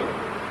പൈസ കിട്ടുമല്ലോ.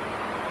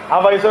 ആ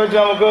പൈസ വെച്ച്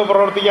നമുക്ക്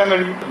പ്രവർത്തിക്കാൻ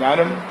കഴിയും.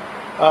 ഞാനും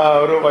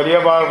ഒരു വലിയ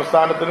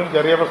പ്രസ്ഥാനത്തിലും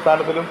ചെറിയ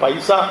പ്രസ്ഥാനത്തിലും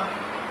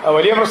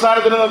വലിയ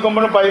പ്രസ്ഥാനത്തിൽ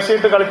നിൽക്കുമ്പോഴും പൈസ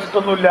ഇട്ട്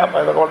കളിച്ചിട്ടൊന്നുമില്ല.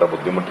 അതൊക്കെ വളരെ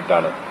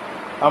ബുദ്ധിമുട്ടിട്ടാണ്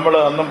നമ്മൾ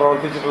അന്നും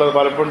പ്രവർത്തിച്ചിട്ടുള്ളത്.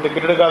 പലപ്പോഴും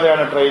ടിക്കറ്റ്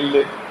എടുക്കാതെയാണ് ട്രെയിനിൽ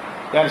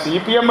ഞാൻ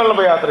CPM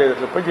ഉള്ളപ്പോൾ യാത്ര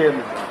ചെയ്തിട്ട് ഇപ്പം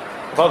ചെയ്യുന്നില്ല.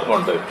 അപ്പോൾ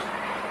അതുകൊണ്ട്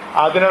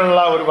അതിനുള്ള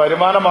ഒരു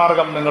വരുമാന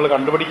മാർഗം നിങ്ങൾ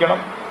കണ്ടുപിടിക്കണം.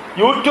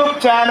 യൂട്യൂബ്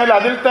ചാനൽ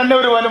അതിൽ തന്നെ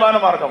ഒരു വരുമാന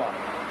മാർഗമാണ്.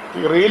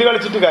 ഈ റീല്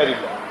കളിച്ചിട്ട്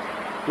കാര്യമില്ല.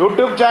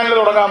 യൂട്യൂബ് ചാനൽ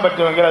തുടങ്ങാൻ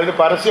പറ്റുമെങ്കിൽ അതിൽ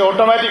പരസ്യം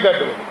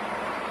ഓട്ടോമാറ്റിക്കായിട്ട് വരും.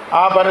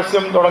 ആ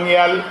പരസ്യം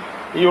തുടങ്ങിയാൽ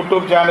ഈ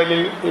യൂട്യൂബ്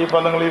ചാനലിൽ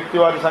ഇപ്പം നിങ്ങൾ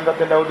യുക്തിവാദി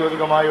സംഘത്തിൻ്റെ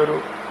ഔദ്യോഗികമായ ഒരു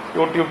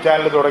യൂട്യൂബ്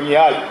ചാനൽ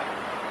തുടങ്ങിയാൽ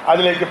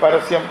അതിലേക്ക്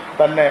പരസ്യം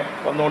തന്നെ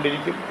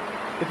വന്നുകൊണ്ടിരിക്കും.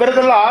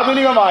 ഇത്തരത്തിലുള്ള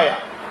ആധുനികമായ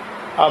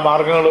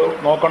മാർഗങ്ങൾ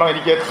നോക്കണം.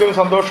 എനിക്ക് ഏറ്റവും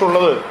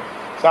സന്തോഷമുള്ളത്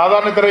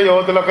സാധാരണ ഇത്തരം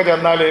യോഗത്തിലൊക്കെ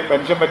ചെന്നാൽ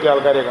പെൻഷൻ പറ്റിയ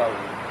ആൾക്കാരെ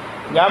കാണും.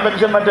 ഞാൻ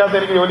പെൻഷൻ പറ്റാത്ത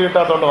എനിക്ക് ജോലി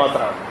കിട്ടാത്തതുകൊണ്ട്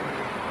മാത്രമാണ്.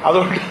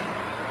 അതുകൊണ്ട്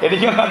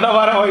എനിക്ക്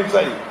കണ്ടമാനം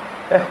വയസ്സായി.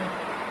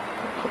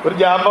 ഒരു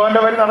ജാമ്പവൻ്റെ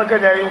വരി നടക്കുക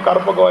ഞാൻ ഈ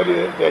കറുപ്പൊക്കെ വരി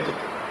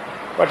തേച്ചിട്ട്.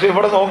 പക്ഷെ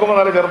ഇവിടെ നോക്കുമ്പോൾ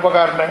നല്ല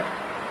ചെറുപ്പക്കാരനെ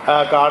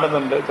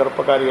കാണുന്നുണ്ട്,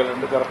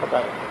 ചെറുപ്പക്കാരികളുണ്ട്,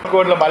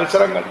 ചെറുപ്പക്കാരുണ്ട്.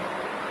 മത്സരങ്ങൾ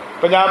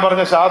ഇപ്പം ഞാൻ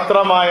പറഞ്ഞ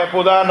ശാസ്ത്രമായ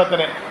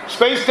ഉദാഹരണത്തിന്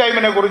സ്പേസ്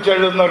ടൈമിനെ കുറിച്ച്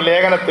എഴുതുന്ന ഒരു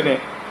ലേഖനത്തിന്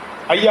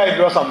 5000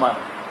 രൂപ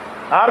സമ്മാനം.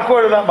 ആർക്കും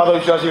എഴുതാം,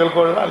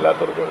 മതവിശ്വാസികൾക്കും എഴുതാം,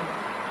 അല്ലാത്തവർക്കും എഴുതാം.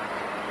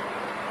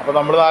 അപ്പം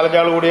നമ്മൾ 4-5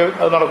 ആൾ കൂടി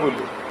അത്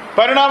നടക്കില്ലേ?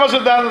 പരിണാമ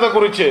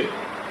സിദ്ധാന്തത്തെക്കുറിച്ച്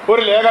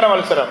ഒരു ലേഖന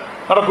മത്സരം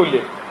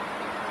നടക്കില്ലേ?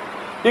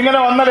 ഇങ്ങനെ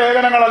വന്ന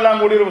ലേഖനങ്ങളെല്ലാം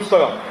കൂടി ഒരു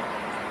പുസ്തകം,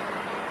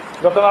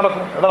 ഇതൊക്കെ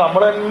നടക്കും.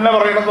 നമ്മൾ തന്നെ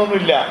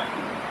പറയണമെന്നൊന്നുമില്ല.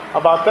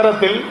 അപ്പം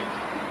അത്തരത്തിൽ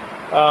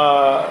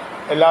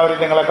എല്ലാവരും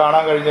നിങ്ങളെ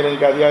കാണാൻ കഴിഞ്ഞാൽ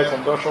എനിക്ക് അതിയായ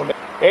സന്തോഷമുണ്ട്.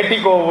 A.T.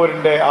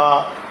 കോവൂരിൻ്റെ ആ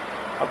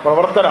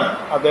പ്രവർത്തനം,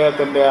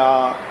 അദ്ദേഹത്തിൻ്റെ ആ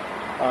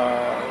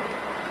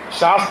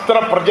ശാസ്ത്ര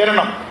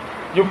പ്രചരണം,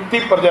 യുക്തി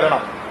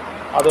പ്രചരണം,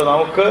 അത്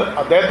നമുക്ക്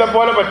അദ്ദേഹത്തെ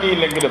പോലെ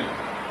പറ്റിയില്ലെങ്കിലും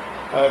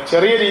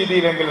ചെറിയ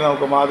രീതിയിലെങ്കിലും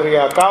നമുക്ക്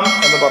മാതൃകയാക്കാം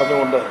എന്ന്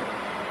പറഞ്ഞുകൊണ്ട്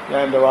ഞാൻ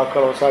എൻ്റെ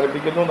വാക്കുകൾ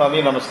അവസാനിപ്പിക്കുന്നു.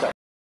 നന്ദി, നമസ്കാരം.